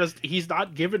 It's just he's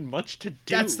not given much to do.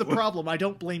 That's the problem. I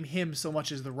don't blame him so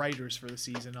much as the writers for the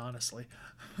season, honestly.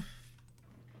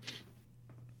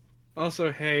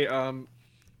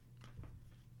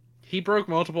 he broke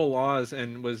multiple laws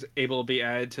and was able to be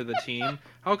added to the team.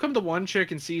 How come the one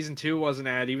chick in season 2 wasn't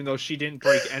added, even though she didn't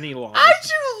break any laws? I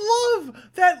do love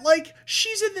that, like,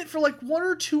 she's in it for like 1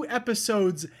 or 2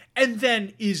 episodes and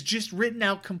then is just written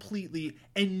out completely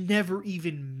and never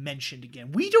even mentioned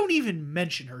again. We don't even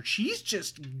mention her. She's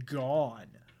just gone.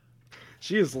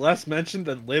 She is less mentioned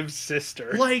than Liv's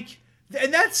sister. Like,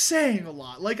 and that's saying a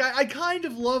lot. Like, I kind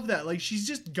of love that. Like, she's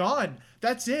just gone.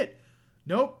 That's it.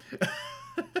 Nope.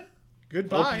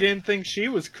 Goodbye. Hope you didn't think she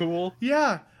was cool.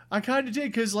 Yeah, I kind of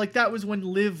did, because, like, that was when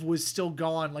Liv was still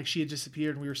gone. Like, she had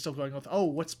disappeared, and we were still going with, oh,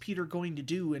 what's Peter going to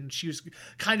do? And she was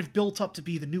kind of built up to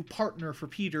be the new partner for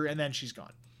Peter, and then she's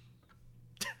gone.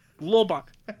 Lobot.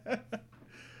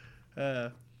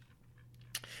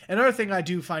 Another thing I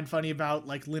do find funny about,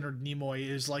 like, Leonard Nimoy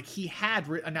is, like, he had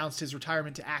announced his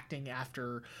retirement to acting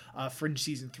after Fringe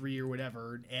season 3 or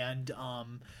whatever, and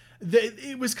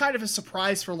it was kind of a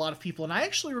surprise for a lot of people. And I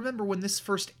actually remember when this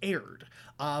first aired,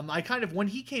 when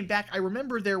he came back, I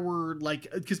remember there were, like,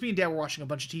 because me and Dad were watching a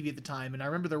bunch of TV at the time, and I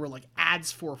remember there were, like,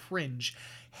 ads for Fringe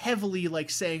heavily, like,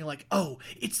 saying, like, oh,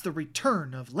 it's the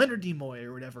return of Leonard Nimoy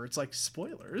or whatever. It's like,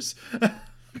 spoilers.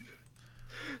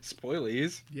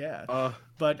 Spoilies. Yeah.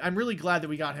 But I'm really glad that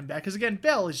we got him back, because again,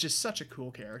 Bell is just such a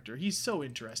cool character. He's so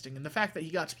interesting, and the fact that he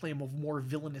got to play a more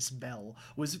villainous Bell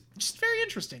was just very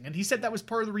interesting. And he said that was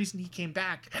part of the reason he came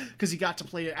back, because he got to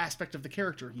play an aspect of the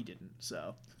character he didn't.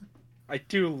 So I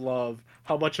do love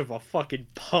how much of a fucking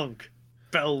punk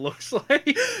Bell looks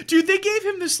like. Dude, they gave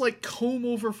him this, like, comb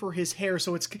over for his hair,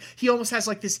 so he almost has,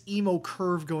 like, this emo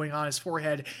curve going on his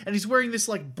forehead, and he's wearing this,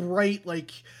 like, bright,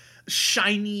 like,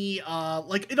 shiny,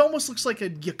 like, it almost looks like a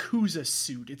Yakuza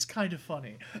suit. It's kind of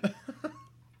funny.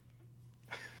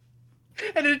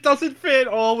 And it doesn't fit at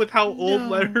all with how old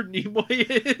Leonard Nimoy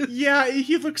is. Yeah,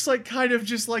 he looks like kind of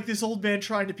just like this old man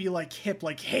trying to be, like, hip,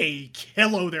 like, hey,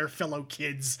 hello there, fellow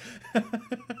kids.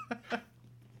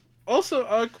 Also,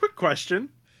 a quick question.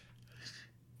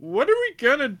 What are we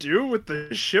gonna do with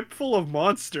the ship full of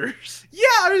monsters? Yeah,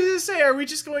 I was gonna say, are we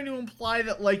just going to imply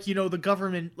that, like, you know, the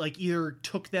government, like, either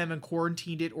took them and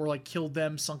quarantined it, or, like, killed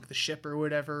them, sunk the ship, or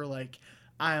whatever? Like,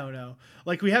 I don't know.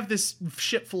 Like, we have this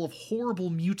ship full of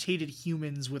horrible mutated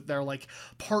humans with their, like,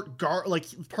 part bird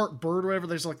or whatever.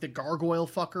 There's, like, the gargoyle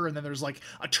fucker, and then there's, like,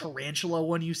 a tarantula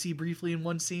one you see briefly in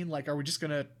one scene. Like, are we just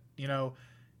gonna, you know...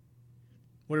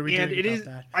 What are we doing about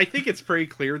that? I think it's pretty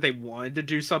clear they wanted to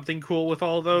do something cool with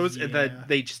all those, and that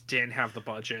they just didn't have the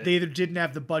budget. They either didn't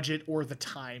have the budget or the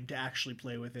time to actually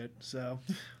play with it, so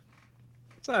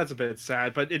that's a bit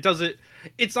sad, but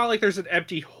it's not like there's an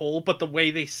empty hole, but the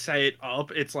way they set it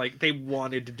up, it's like they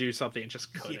wanted to do something and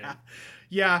just couldn't.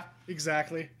 Yeah,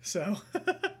 exactly. So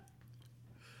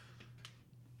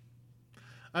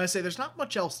I say there's not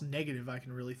much else negative I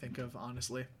can really think of,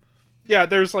 honestly. Yeah,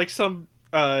 there's like some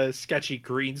sketchy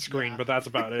green screen, but that's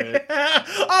about it.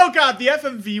 Oh god, the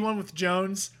FMV one with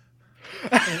Jones.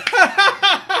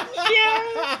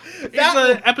 Yeah, it's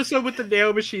an episode with the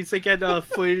nail machines. They get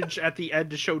footage at the end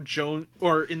to show Jones,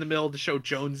 or in the middle to show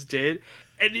Jones did,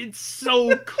 and it's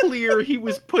so clear he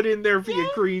was put in there via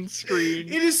green screen.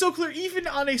 It is so clear, even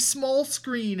on a small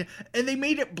screen, and they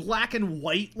made it black and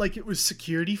white like it was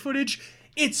security footage.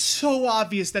 It's so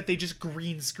obvious that they just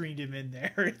green screened him in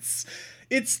there.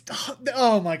 It's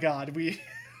oh my god,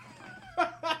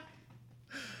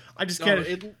 I just can't.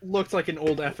 It looked like an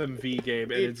old FMV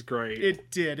game, and it's great.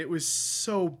 It did. It was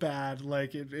so bad.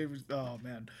 Like, it was, oh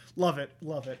man. Love it.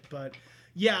 But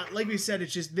yeah, like we said,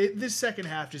 it's just, this second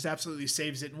half just absolutely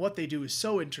saves it, and what they do is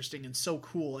so interesting and so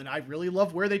cool, and I really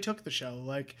love where they took the show.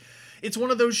 Like, it's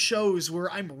one of those shows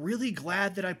where I'm really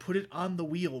glad that I put it on the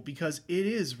wheel, because it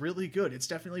is really good. It's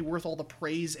definitely worth all the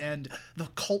praise and the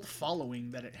cult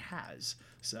following that it has.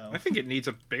 So I think it needs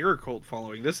a bigger cult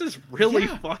following. This is really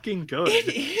fucking good.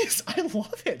 It is. I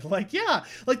love it. Like, yeah,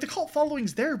 like the cult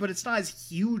following's there, but it's not as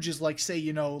huge as, like, say,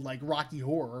 you know, like Rocky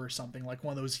Horror or something, like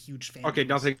one of those huge fans. Okay,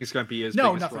 nothing is going to be as big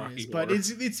as Rocky Horror. But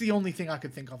it's the only thing I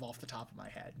could think of off the top of my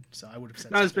head. So I would have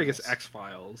said not as big as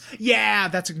X-Files. Yeah,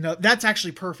 that's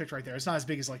actually perfect right there. It's not as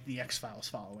big as, like, the X-Files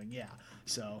following. Yeah.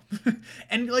 So,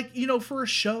 and, like, you know, for a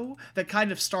show that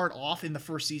kind of started off in the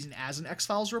first season as an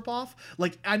X-Files ripoff,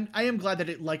 like, I am glad that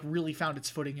it, like, really found its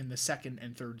footing in the second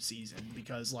and third season,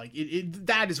 because, like,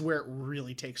 that is where it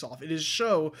really takes off. It is a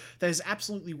show that is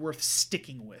absolutely worth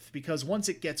sticking with, because once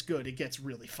it gets good, it gets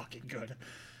really fucking good.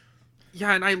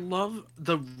 Yeah, and I love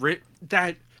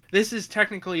that this is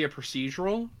technically a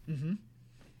procedural,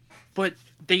 but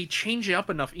they change it up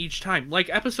enough each time. Like,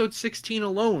 episode 16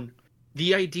 alone,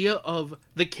 the idea of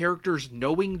the characters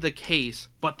knowing the case,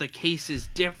 but the case is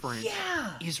different,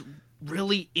 is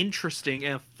really interesting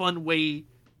and a fun way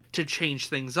to change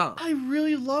things up. I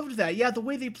really loved that. Yeah, the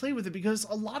way they play with it, because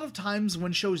a lot of times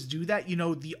when shows do that,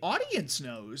 the audience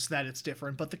knows that it's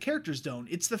different, but the characters don't.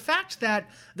 It's the fact that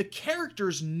the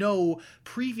characters know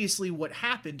previously what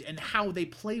happened and how they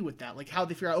play with that. Like how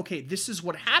they figure out, okay, this is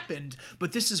what happened,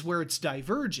 but this is where it's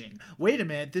diverging. Wait a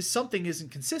minute, something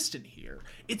isn't consistent here.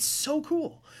 It's so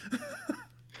cool.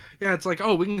 Yeah, it's like,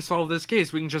 oh, we can solve this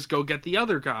case. We can just go get the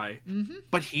other guy. Mm-hmm.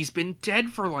 But he's been dead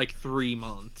for like 3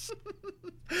 months.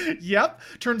 Yep.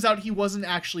 Turns out he wasn't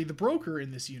actually the broker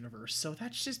in this universe. So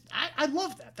that's just, I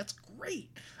love that. That's great.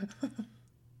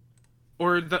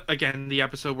 Or, the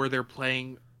episode where they're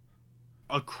playing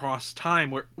across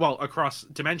time, across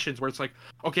dimensions, where it's like,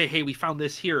 okay, hey, we found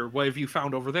this here. What have you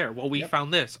found over there? Well, we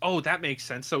found this. Oh, that makes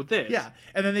sense. So this. Yeah.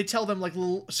 And then they tell them like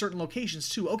little certain locations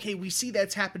too. Okay, we see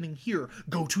that's happening here.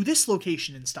 Go to this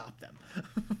location and stop them.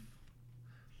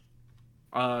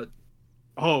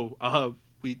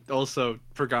 We also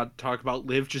forgot to talk about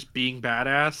Liv just being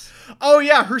badass. Oh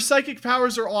yeah, her psychic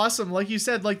powers are awesome. Like you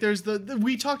said, like there's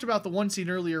we talked about the one scene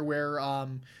earlier where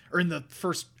or in the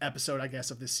first episode, I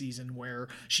guess, of this season, where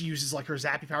she uses like her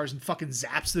zappy powers and fucking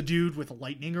zaps the dude with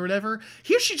lightning or whatever.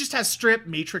 Here she just has strip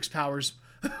Matrix powers.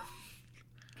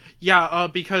 Yeah,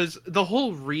 because the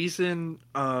whole reason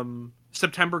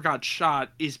September got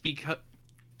shot is because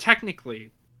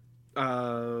technically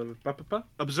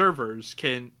observers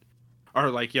are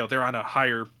like, they're on a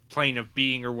higher plane of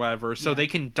being or whatever, so they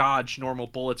can dodge normal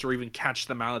bullets or even catch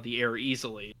them out of the air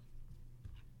easily.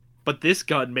 But this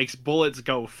gun makes bullets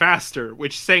go faster,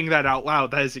 which, saying that out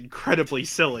loud, that is incredibly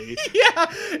silly. Yeah,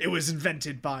 it was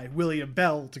invented by William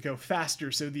Bell to go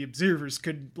faster so the observers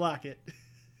couldn't block it.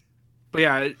 But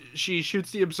yeah, she shoots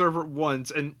the observer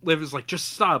once, and Liv is like,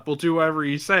 just stop, we'll do whatever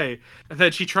you say. And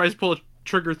then she tries to pull a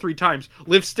trigger 3 times.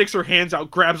 Liv sticks her hands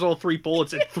out, grabs all 3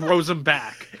 bullets, and throws them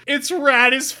back. It's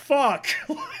rad as fuck.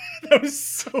 That was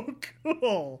so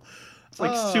cool. It's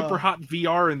like super hot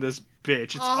VR in this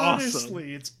bitch. It's honestly,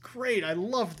 awesome. It's great. I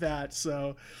love that.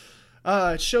 So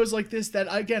shows like this that,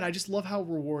 again, I just love how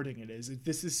rewarding it is.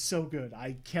 This is so good.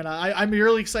 I'm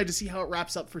really excited to see how it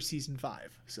wraps up for season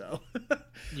 5. So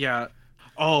yeah.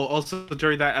 Oh, also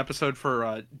during that episode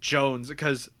for Jones,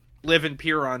 because Liv and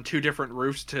Pierre on 2 different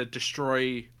roofs to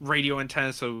destroy radio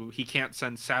antennas so he can't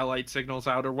send satellite signals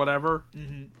out or whatever.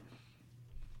 Mm-hmm.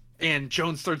 And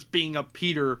Jones starts beating up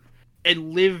Peter,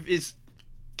 and Liv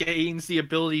gains the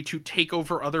ability to take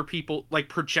over other people, like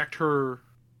project her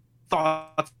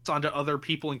thoughts onto other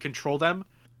people and control them.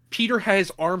 Peter has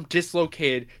his arm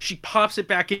dislocated. She pops it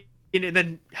back in and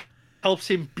then helps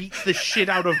him beat the shit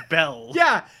out of Bell.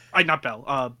 Yeah. Not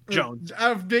Bell, Jones.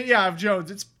 Of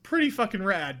Jones. It's pretty fucking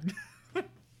rad.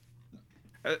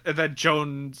 And then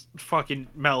Jones fucking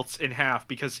melts in half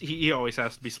because he always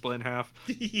has to be split in half.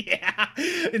 Yeah.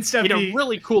 Instead of a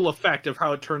really cool effect of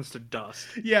how it turns to dust.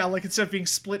 Yeah, like instead of being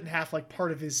split in half, like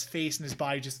part of his face and his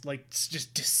body just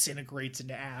disintegrates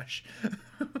into ash.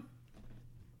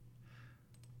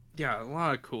 Yeah, a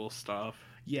lot of cool stuff.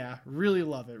 Yeah, really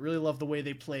love it. Really love the way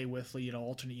they play with,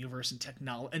 alternate universe and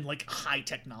technology and like high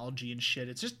technology and shit.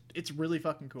 It's really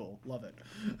fucking cool. Love it.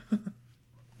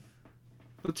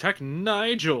 The Tech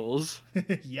Nigels.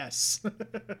 Yes. God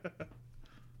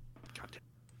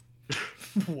damn.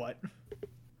 What?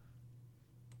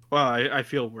 Well, I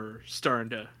feel we're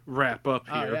starting to wrap up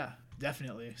here. Oh, yeah,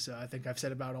 definitely. So I think I've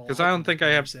said about all. Because I don't think I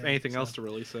have anything else to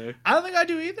really say. I don't think I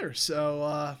do either.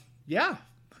 So, yeah.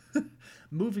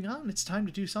 Moving on, it's time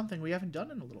to do something we haven't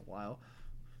done in a little while.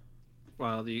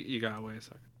 Well, you gotta wait a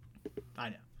second. I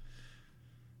know.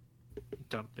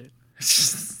 Dump it.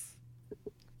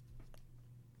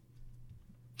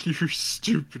 You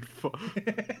stupid fuck.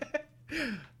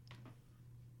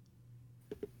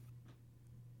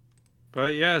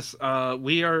 But yes,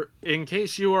 we are, in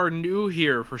case you are new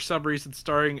here, for some reason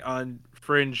starting on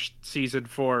Fringe Season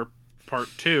 4, Part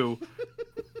 2,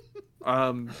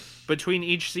 between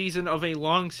each season of a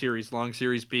long series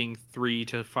being 3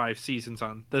 to 5 seasons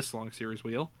on this long series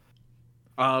wheel,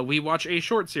 we watch a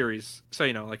short series, so,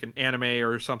 like an anime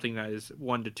or something that is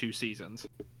 1 to 2 seasons.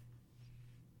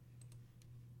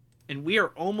 And we are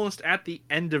almost at the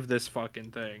end of this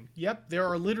fucking thing. Yep, there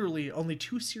are literally only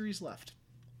 2 series left.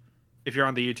 If you're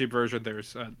on the YouTube version,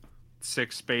 there's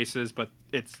 6 spaces, but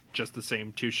it's just the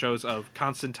same 2 shows of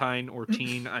Constantine or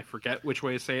Teen, I forget which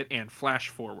way to say it, and Flash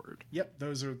Forward. Yep,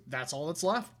 that's all that's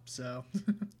left. So,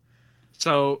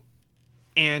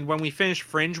 and when we finish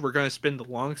Fringe, we're going to spin the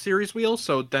long series wheel,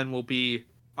 so then we'll be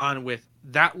on with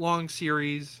that long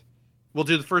series. We'll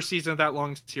do the first season of that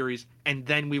long series, and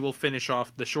then we will finish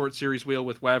off the short series wheel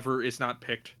with whatever is not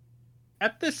picked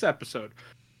at this episode.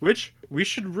 which we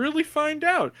should really find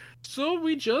out. So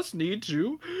we just need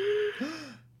to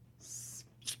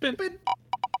spin.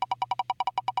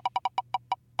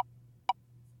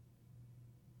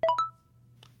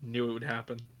 Knew it would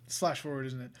happen. Slash forward,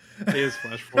 isn't it? It is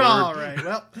flash forward. All right.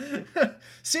 Well,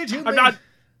 stay tuned. I'm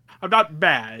not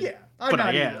mad. Yeah, but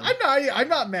I am. I'm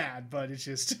not mad, but it's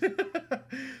just.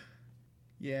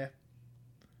 Yeah.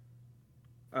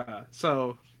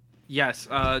 So, yes.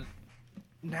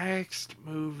 Next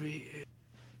movie.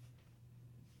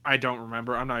 I don't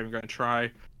remember. I'm not even going to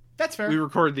try. That's fair. We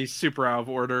record these super out of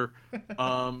order.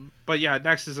 But yeah,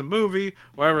 next is a movie,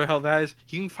 whatever the hell that is.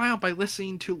 You can find out by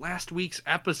listening to last week's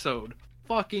episode.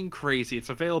 Fucking crazy. It's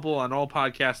available on all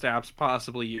podcast apps,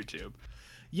 possibly YouTube.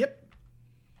 Yep.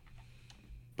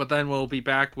 But then we'll be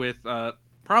back with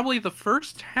probably the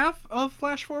first half of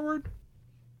Flash Forward.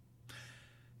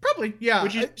 Probably, yeah.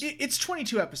 It's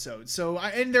 22 episodes, so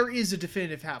and there is a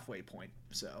definitive halfway point.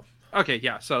 So okay,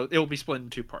 yeah. So it will be split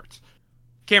in two parts.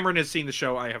 Cameron has seen the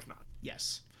show. I have not.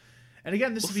 Yes. And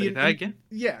again, this We'll will be say that again.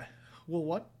 Yeah. Well,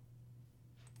 what?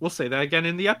 We'll say that again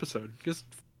in the episode because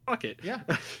fuck it. Yeah.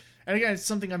 And again, it's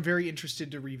something I'm very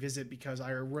interested to revisit because I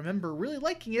remember really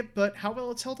liking it, but how well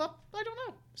it's held up, I don't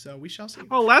know. So we shall see.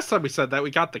 Well, last time we said that,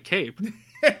 we got the cape.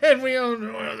 And we don't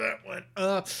know where that went.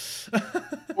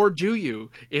 Or do you?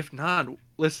 If not,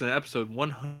 listen to episode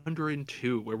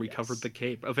 102 where we covered the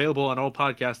cape. Available on all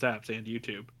podcast apps and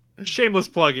YouTube. Shameless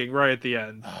plugging right at the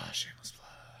end. Oh, shameless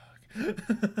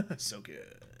plug. So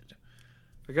good.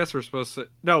 I guess we're supposed to...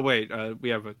 No, wait. We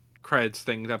have a credits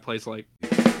thing that plays like...